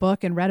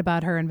 book and read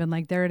about her and been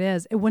like, there it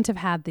is, it wouldn't have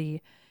had the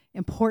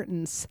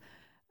importance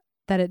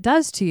that it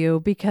does to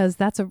you because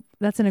that's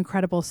an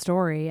incredible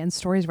story and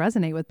stories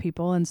resonate with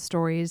people and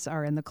stories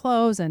are in the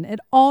clothes and it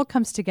all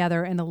comes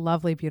together in a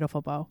lovely,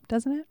 beautiful bow,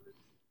 doesn't it?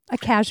 A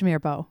cashmere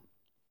bow.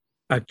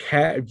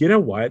 You know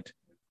what?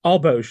 All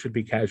bows should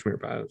be cashmere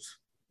bows.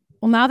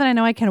 Well, now that I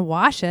know I can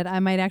wash it,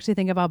 I might actually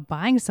think about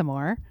buying some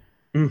more.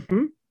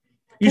 Mm-hmm.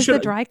 Because the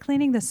dry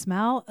cleaning, the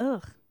smell,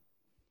 ugh.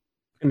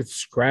 And it's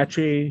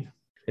scratchy.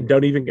 And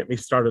don't even get me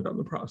started on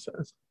the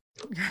process.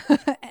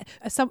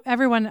 So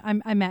everyone,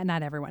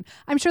 not everyone.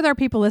 I'm sure there are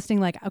people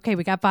listening like, okay,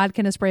 we got vodka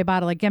in a spray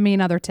bottle. Like, give me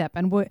another tip.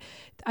 And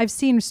I've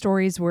seen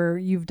stories where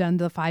you've done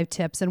the 5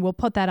 tips and we'll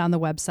put that on the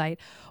website.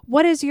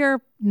 What is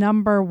your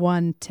number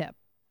one tip?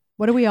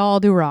 What do we all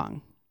do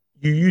wrong?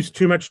 You use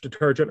too much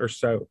detergent or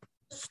soap.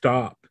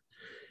 Stop.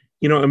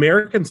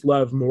 Americans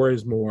love more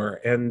is more.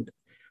 And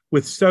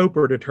with soap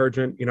or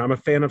detergent, I'm a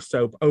fan of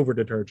soap over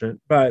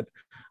detergent, but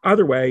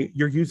either way,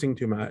 you're using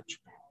too much.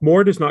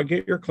 More does not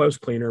get your clothes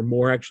cleaner.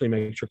 More actually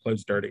makes your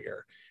clothes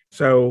dirtier.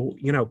 So,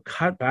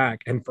 cut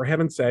back. And for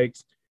heaven's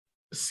sakes,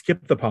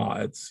 skip the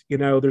pods.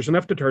 There's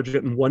enough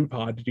detergent in one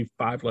pod to do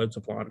 5 loads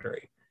of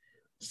laundry.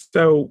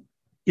 So,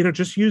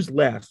 just use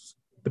less.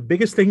 The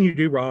biggest thing you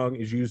do wrong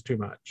is use too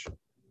much.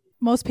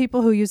 Most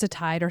people who use a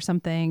Tide or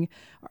something,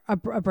 a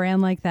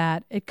brand like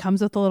that, it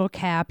comes with a little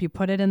cap. You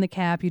put it in the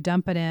cap, you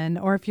dump it in.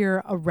 Or if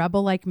you're a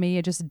rebel like me,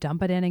 you just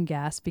dump it in and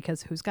guess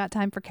because who's got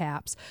time for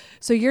caps?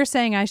 So you're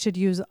saying I should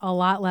use a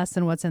lot less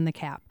than what's in the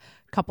cap.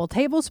 Couple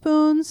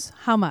tablespoons,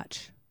 how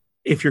much?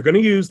 If you're going to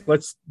use,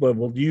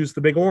 we'll use the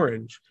big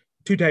orange,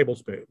 2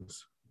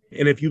 tablespoons.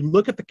 And if you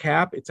look at the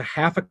cap, it's a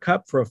half a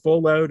cup for a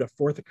full load, a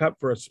fourth a cup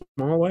for a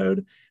small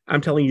load.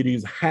 I'm telling you to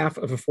use half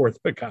of a fourth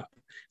of a cup.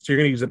 So you're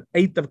going to use an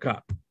eighth of a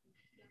cup.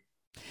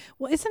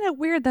 Well, isn't it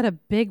weird that a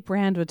big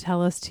brand would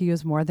tell us to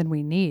use more than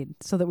we need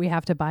so that we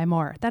have to buy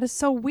more? That is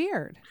so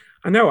weird.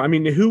 I know. I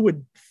mean, who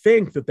would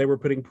think that they were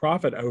putting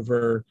profit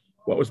over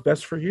what was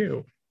best for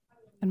you?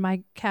 And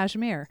my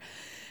cashmere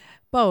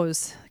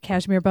bows.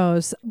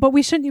 But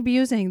we shouldn't be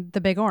using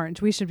the big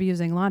orange. We should be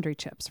using laundry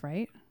chips,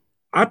 right?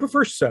 I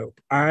prefer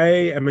soap. I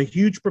am a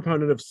huge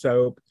proponent of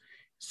soap.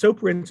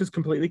 Soap rinses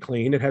completely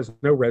clean. It has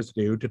no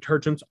residue.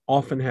 Detergents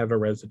often have a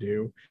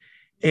residue.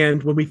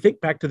 And when we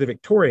think back to the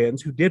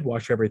Victorians who did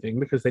wash everything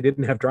because they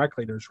didn't have dry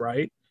cleaners,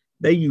 right?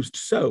 They used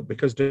soap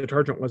because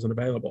detergent wasn't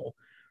available.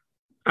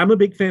 I'm a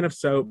big fan of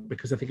soap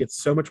because I think it's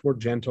so much more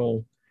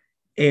gentle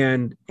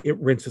and it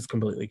rinses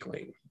completely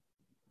clean.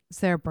 Is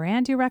there a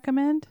brand you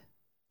recommend?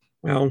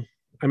 Well,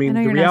 I mean,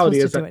 I know the reality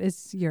is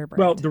it's your brand.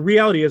 Well, the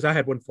reality is I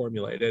had one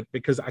formulated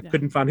because I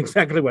couldn't find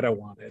exactly what I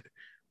wanted.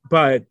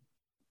 But,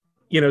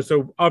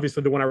 so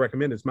obviously the one I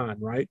recommend is mine,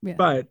 right? Yeah.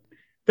 But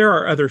there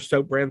are other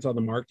soap brands on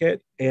the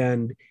market,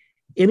 and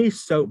any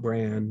soap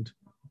brand,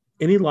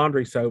 any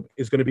laundry soap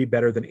is going to be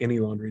better than any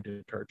laundry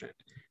detergent.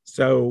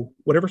 So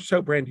whatever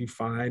soap brand you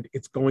find,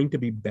 it's going to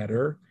be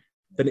better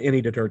than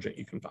any detergent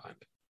you can find.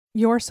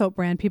 Your soap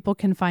brand, people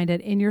can find it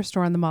in your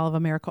store in the Mall of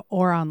America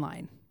or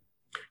online.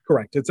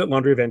 Correct. It's at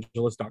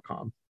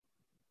laundryevangelist.com.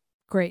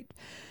 Great.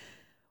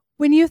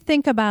 When you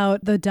think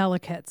about the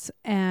delicates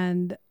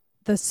and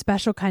the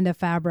special kind of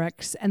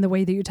fabrics and the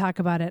way that you talk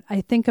about it,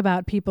 I think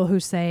about people who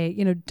say,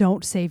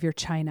 don't save your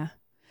china.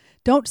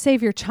 Don't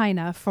save your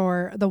china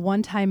for the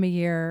one time a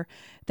year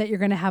that you're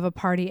going to have a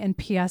party and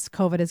P.S.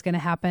 COVID is going to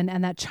happen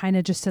and that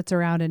china just sits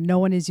around and no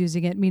one is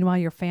using it. Meanwhile,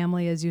 your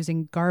family is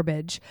using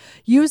garbage.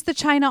 Use the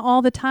china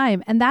all the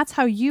time. And that's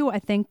how you, I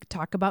think,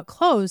 talk about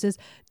clothes is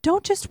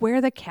don't just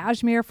wear the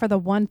cashmere for the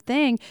one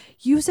thing.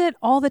 Use it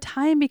all the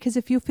time because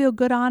if you feel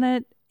good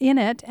in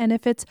it, and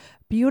if it's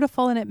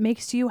beautiful and it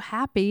makes you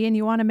happy and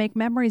you want to make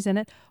memories in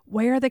it,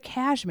 wear the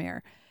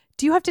cashmere.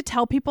 Do you have to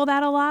tell people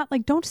that a lot?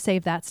 Like, don't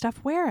save that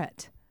stuff, wear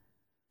it.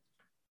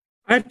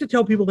 I have to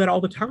tell people that all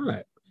the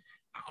time.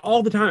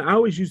 All the time. I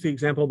always use the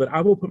example that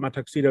I will put my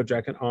tuxedo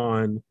jacket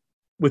on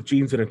with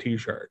jeans and a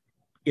t-shirt.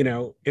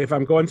 If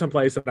I'm going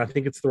someplace and I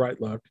think it's the right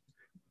look,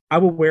 I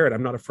will wear it.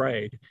 I'm not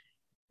afraid.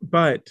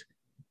 But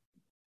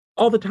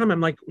all the time I'm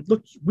like,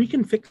 look, we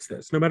can fix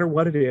this no matter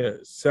what it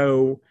is.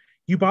 So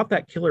you bought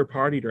that killer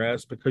party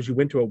dress because you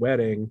went to a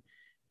wedding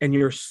and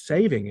you're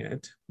saving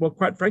it. Well,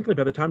 quite frankly,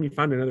 by the time you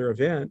find another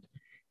event,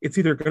 it's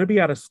either going to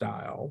be out of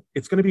style,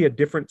 it's going to be a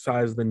different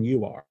size than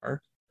you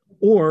are,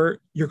 or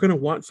you're going to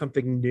want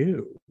something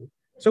new.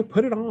 So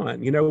put it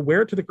on,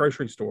 wear it to the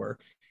grocery store.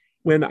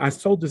 When I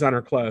sold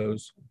designer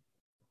clothes,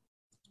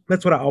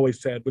 that's what I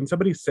always said. When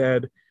somebody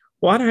said,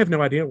 well, I have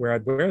no idea where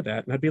I'd wear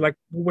that. And I'd be like,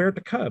 well, wear it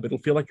to Cub. It'll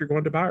feel like you're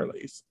going to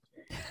Byerly's.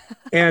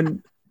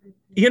 And,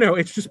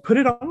 it's just put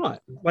it on.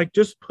 Like,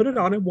 just put it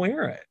on and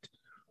wear it.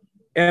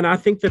 And I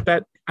think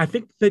that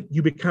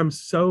you become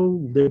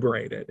so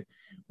liberated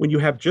when you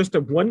have just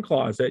one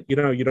closet. You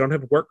don't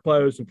have work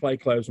clothes and play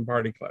clothes and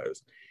party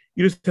clothes.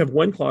 You just have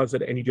one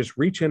closet and you just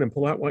reach in and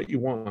pull out what you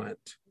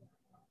want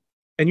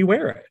and you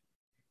wear it.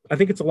 I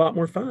think it's a lot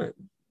more fun.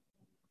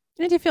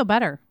 And you feel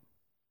better.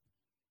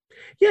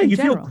 Yeah, you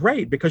feel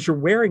great because you're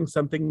wearing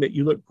something that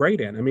you look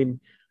great in. I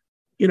mean,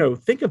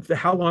 think of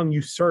how long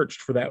you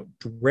searched for that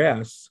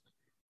dress,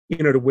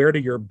 to wear to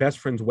your best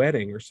friend's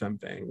wedding or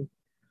something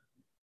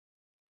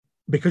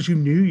because you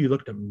knew you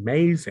looked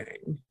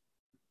amazing.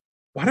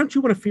 Why don't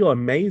you want to feel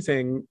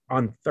amazing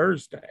on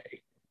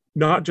Thursday,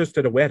 not just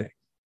at a wedding?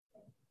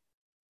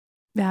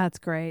 That's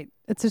great.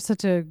 It's just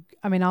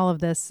all of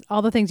this,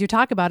 all the things you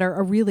talk about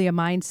are really a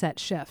mindset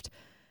shift.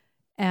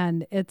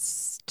 And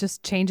it's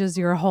just changes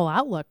your whole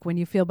outlook. When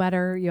you feel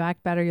better, you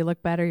act better, you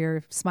look better,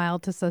 you smile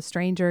to a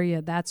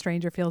stranger, that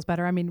stranger feels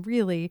better. I mean,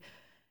 really,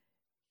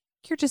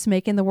 you're just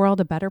making the world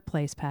a better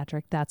place,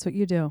 Patric. That's what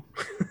you do.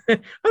 I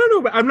don't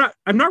know, but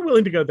I'm not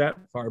willing to go that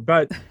far,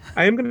 but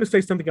I am going to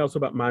say something else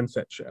about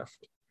mindset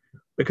shift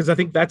because I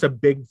think that's a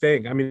big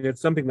thing. I mean,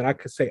 it's something that I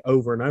could say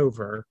over and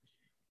over.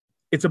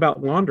 It's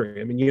about laundry.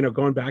 I mean,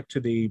 going back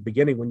to the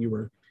beginning when you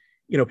were,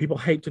 people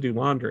hate to do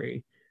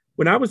laundry.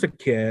 When I was a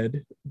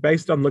kid,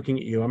 based on looking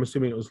at you, I'm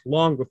assuming it was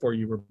long before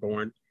you were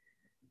born.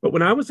 But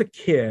when I was a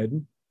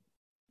kid,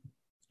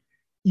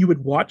 you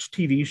would watch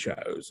TV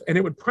shows and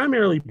it would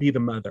primarily be the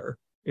mother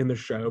in the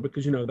show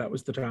because, that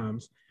was the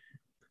times,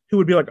 who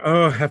would be like,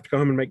 oh, I have to go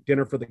home and make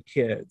dinner for the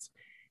kids.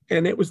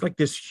 And it was like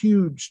this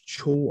huge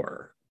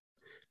chore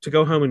to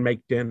go home and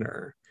make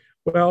dinner.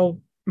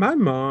 Well, my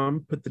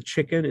mom put the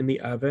chicken in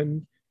the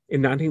oven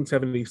in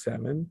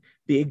 1977,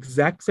 the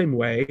exact same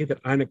way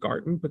that Ina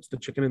Garten puts the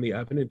chicken in the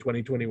oven in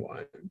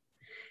 2021.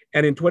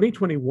 And in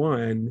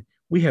 2021,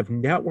 we have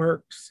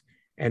networks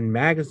and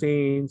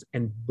magazines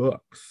and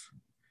books.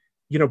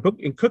 Book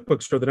and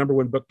cookbooks are the number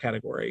one book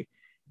category,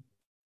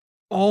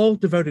 all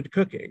devoted to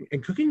cooking.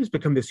 And cooking has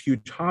become this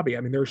huge hobby.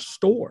 I mean, there are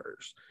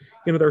stores,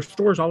 there are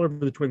stores all over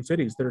the Twin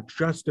Cities that are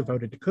just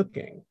devoted to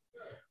cooking.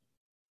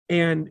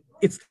 And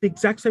it's the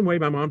exact same way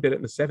my mom did it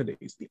in the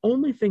 70s. The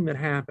only thing that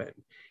happened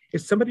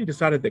is somebody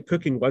decided that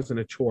cooking wasn't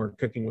a chore,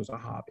 cooking was a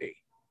hobby.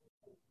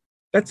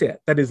 That's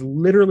it. That is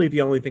literally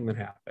the only thing that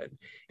happened.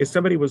 Is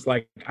somebody was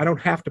like, I don't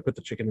have to put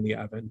the chicken in the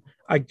oven.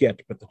 I get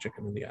to put the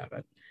chicken in the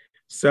oven.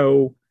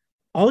 So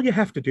all you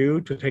have to do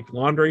to take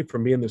laundry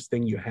from being this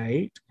thing you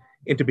hate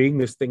into being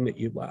this thing that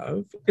you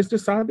love is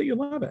decide that you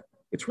love it.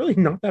 It's really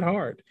not that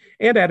hard.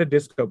 And add a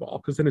disco ball,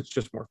 because then it's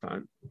just more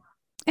fun.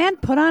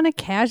 And put on a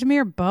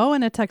cashmere bow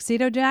and a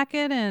tuxedo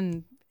jacket,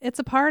 and it's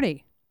a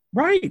party.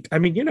 Right. I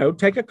mean,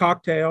 take a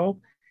cocktail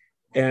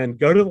and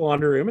go to the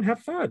laundry room and have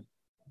fun.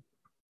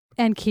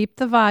 And keep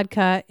the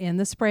vodka in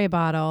the spray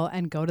bottle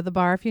and go to the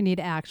bar if you need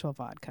actual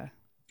vodka.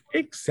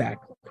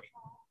 Exactly.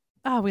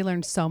 Oh, we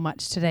learned so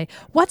much today.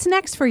 What's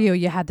next for you?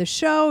 You had the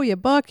show, you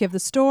book, you have the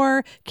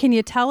store. Can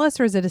you tell us,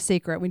 or is it a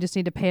secret? We just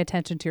need to pay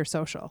attention to your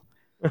social.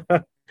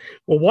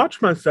 Well,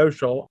 watch my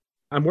social.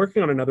 I'm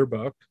working on another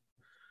book.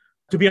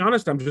 To be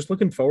honest, I'm just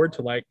looking forward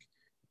to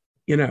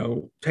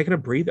taking a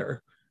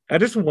breather. I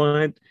just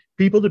want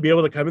people to be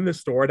able to come in the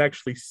store and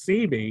actually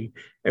see me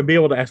and be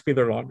able to ask me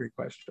their laundry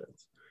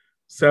questions.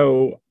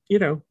 So,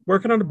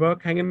 working on a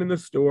book, hanging in the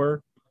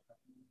store,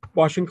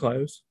 washing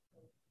clothes.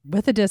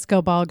 With a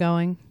disco ball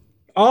going.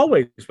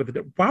 Always with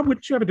it. Why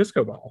wouldn't you have a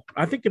disco ball?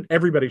 I think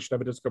everybody should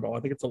have a disco ball. I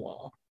think it's a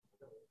law.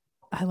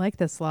 I like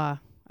this law.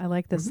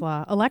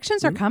 Law.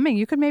 Elections are coming.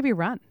 You could maybe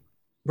run.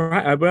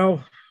 Right.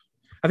 Well,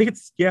 I think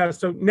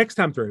so next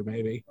time through,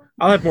 maybe.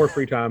 I'll have more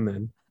free time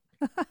then.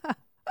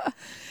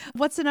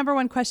 What's the number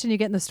one question you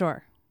get in the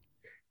store?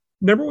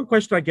 Number one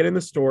question I get in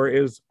the store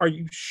is, are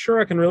you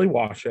sure I can really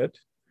wash it?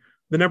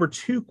 The number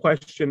two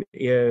question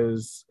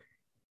is,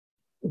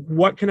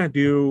 what can I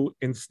do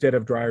instead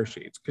of dryer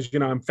sheets? Because,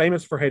 I'm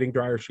famous for hating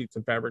dryer sheets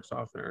and fabric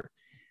softener.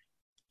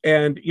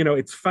 And,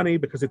 it's funny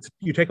because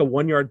you take a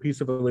 1 yard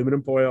piece of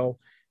aluminum foil,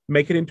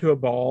 make it into a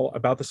ball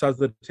about the size of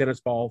the tennis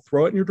ball,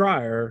 throw it in your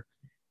dryer,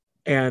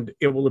 and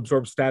it will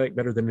absorb static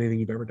better than anything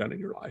you've ever done in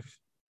your life.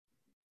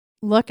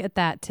 Look at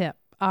that tip.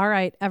 All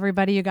right,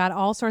 everybody, you got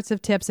all sorts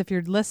of tips. If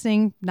you're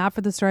listening, not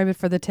for the story, but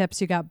for the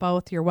tips, you got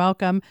both. You're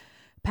welcome.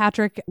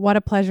 Patric, what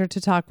a pleasure to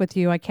talk with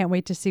you. I can't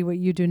wait to see what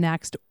you do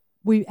next.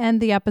 We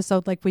end the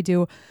episode like we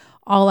do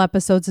all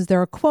episodes. Is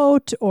there a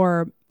quote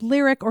or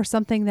lyric or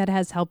something that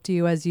has helped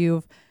you as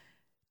you've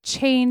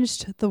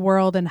changed the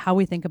world and how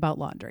we think about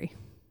laundry?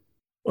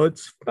 Well,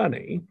 it's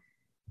funny.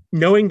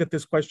 Knowing that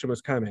this question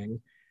was coming,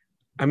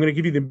 I'm going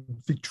to give you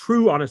the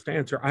true, honest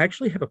answer. I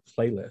actually have a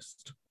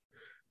playlist.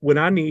 When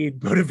I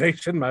need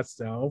motivation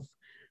myself,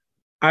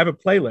 I have a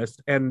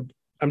playlist, and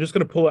I'm just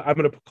going to pull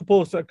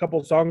a couple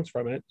of songs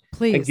from it.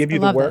 Please, and give you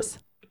the words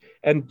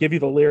and give you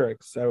the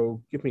lyrics.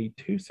 So give me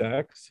 2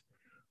 secs.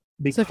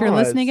 So if you're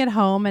listening at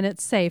home and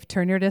it's safe,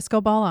 turn your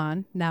disco ball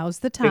on. Now's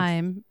the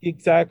time.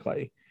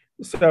 Exactly.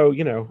 So,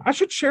 I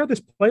should share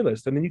this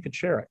playlist and then you could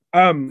share it.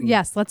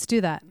 Yes, let's do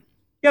that.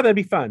 Yeah, that'd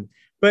be fun.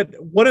 But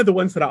one of the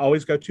ones that I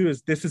always go to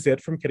is This Is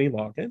It from Kenny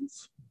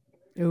Loggins.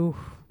 Ooh,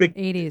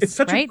 80s. It's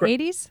such right?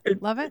 80s?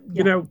 Love it.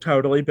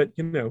 Totally. But,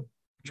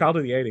 child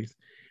of the 80s.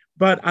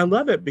 But I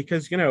love it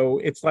because,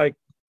 it's like,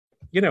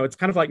 it's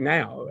kind of like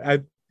now.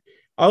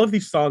 All of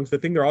these songs, the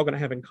thing they're all going to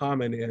have in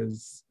common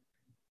is,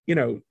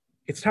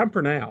 it's time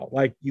for now.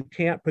 Like you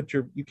can't put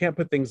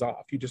things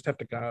off. You just have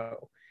to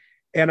go.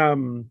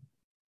 And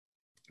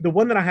the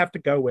one that I have to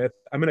go with,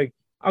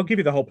 I'll give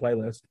you the whole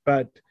playlist,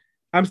 but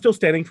I'm Still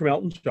Standing from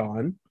Elton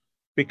John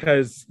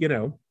because,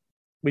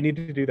 we need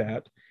to do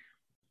that.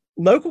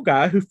 Local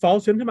guy who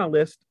falls into my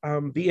list,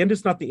 The End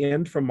Is Not the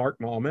End from Mark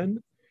Mallman,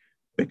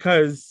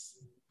 because,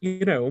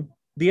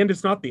 the end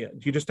is not the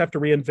end. You just have to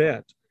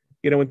reinvent,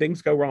 when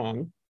things go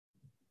wrong.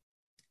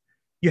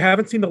 You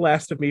Haven't Seen the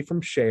Last of Me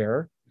from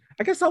Cher.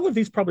 I guess all of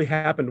these probably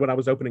happened when I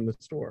was opening the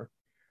store.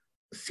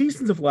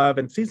 Seasons of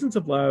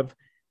Love,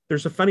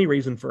 there's a funny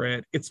reason for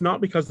it. It's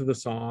not because of the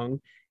song.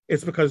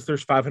 It's because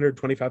there's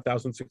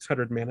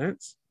 525,600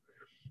 minutes.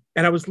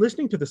 And I was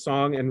listening to the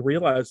song and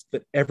realized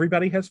that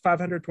everybody has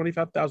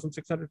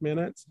 525,600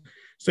 minutes.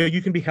 So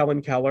you can be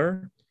Helen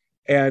Keller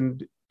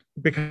and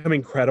become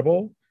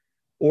incredible,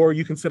 or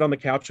you can sit on the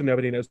couch and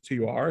nobody knows who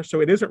you are.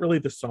 So it isn't really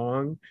the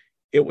song.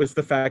 It was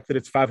the fact that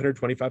it's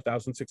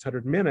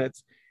 525,600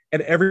 minutes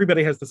and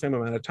everybody has the same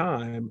amount of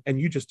time and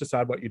you just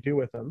decide what you do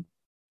with them.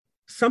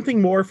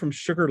 Something More from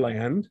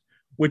Sugarland,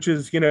 which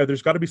is,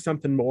 there's got to be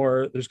something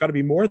more. There's got to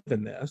be more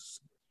than this,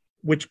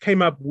 which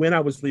came up when I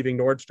was leaving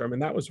Nordstrom.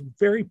 And that was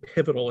very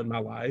pivotal in my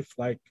life.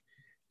 Like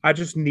I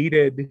just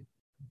needed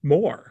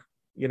more,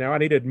 I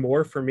needed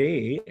more for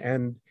me.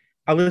 And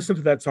I listened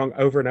to that song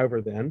over and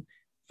over then.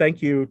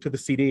 Thank you to the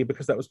CD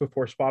because that was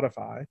before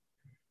Spotify.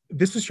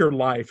 This Is Your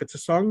Life. It's a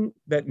song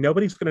that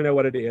nobody's going to know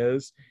what it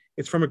is.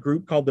 It's from a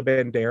group called the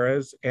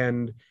Banderas.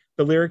 And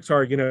the lyrics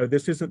are,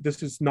 this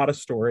is not a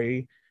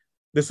story.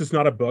 This is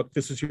not a book.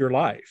 This is your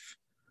life.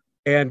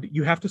 And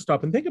you have to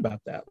stop and think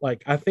about that.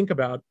 Like I think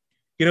about,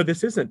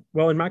 this isn't,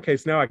 well, in my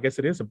case now, I guess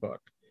it is a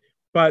book,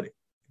 but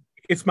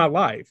it's my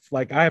life.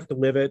 Like I have to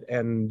live it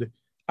and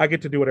I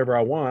get to do whatever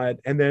I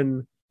want. And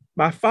then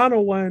My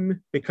final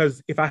one,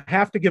 because if I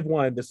have to give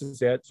one, this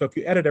is it. So if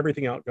you edit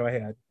everything out, go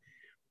ahead.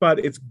 But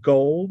it's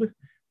Gold,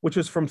 which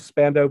is from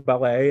Spandau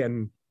Ballet.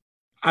 And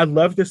I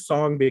love this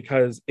song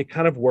because it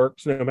kind of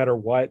works no matter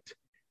what.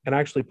 And I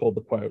actually pulled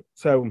the quote.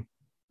 So,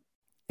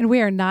 and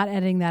we are not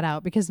editing that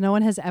out because no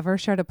one has ever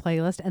shared a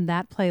playlist, and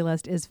that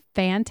playlist is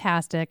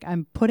fantastic.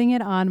 I'm putting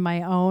it on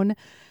my own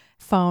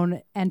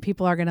phone, and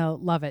people are going to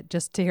love it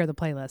just to hear the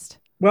playlist.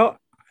 Well,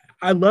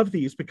 I love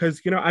these because,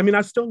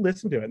 I still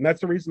listen to it. And that's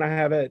the reason I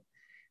have it,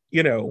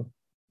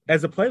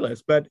 as a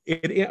playlist. But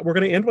we're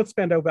going to end with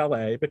Spandau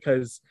Ballet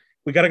because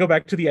we got to go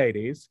back to the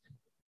 80s.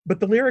 But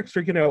the lyrics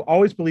are,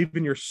 always believe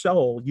in your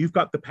soul. You've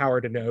got the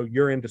power to know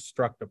you're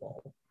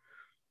indestructible.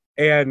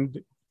 And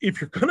if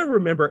you're going to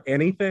remember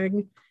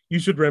anything, you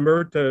should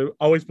remember to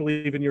always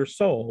believe in your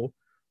soul.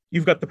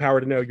 You've got the power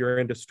to know you're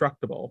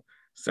indestructible.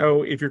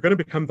 So if you're going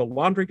to become the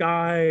laundry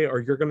guy, or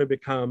you're going to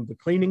become the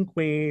cleaning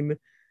queen,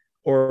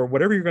 or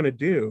whatever you're going to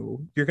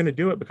do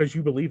it because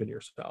you believe in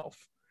yourself.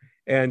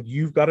 And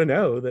you've got to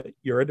know that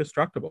you're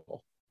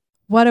indestructible.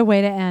 What a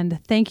way to end.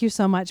 Thank you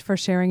so much for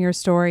sharing your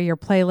story, your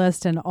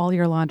playlist, and all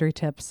your laundry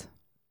tips.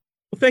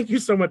 Well, thank you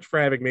so much for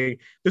having me.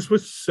 This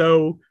was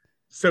so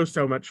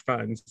much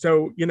fun.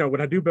 So,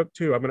 when I do book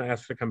 2, I'm going to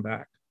ask to come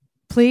back.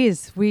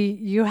 Please.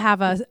 You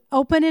have an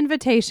open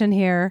invitation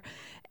here.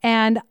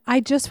 And I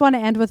just want to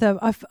end with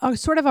a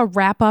sort of a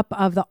wrap up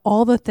of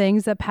all the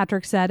things that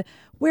Patric said.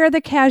 Wear the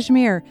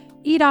cashmere,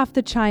 eat off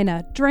the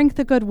china, drink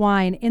the good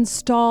wine,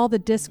 install the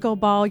disco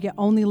ball. You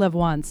only live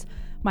once.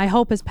 My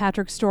hope is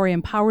Patric's story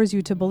empowers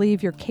you to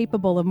believe you're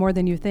capable of more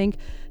than you think,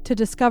 to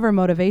discover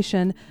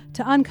motivation,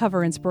 to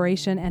uncover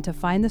inspiration, and to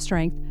find the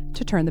strength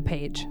to turn the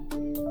page.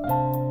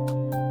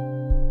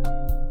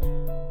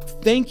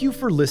 Thank you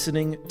for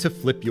listening to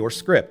Flip Your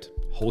Script,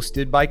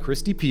 hosted by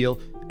Kristi Piehl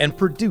and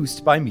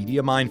produced by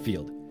Media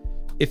Minefield.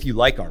 If you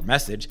like our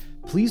message,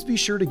 please be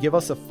sure to give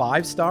us a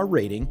 5-star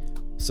rating,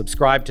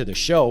 subscribe to the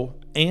show,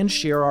 and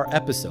share our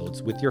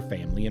episodes with your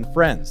family and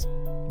friends.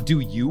 Do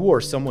you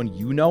or someone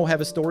you know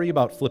have a story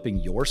about flipping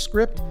your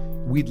script?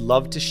 We'd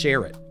love to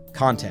share it.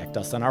 Contact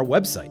us on our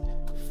website,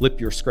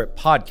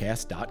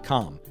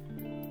 flipyourscriptpodcast.com.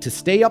 To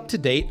stay up to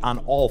date on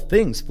all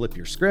things Flip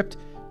Your Script,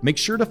 make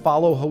sure to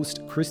follow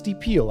host Kristi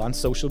Piehl on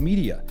social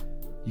media.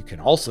 You can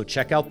also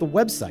check out the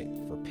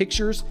website for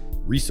pictures,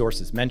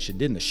 resources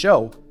mentioned in the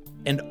show,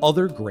 and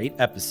other great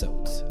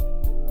episodes.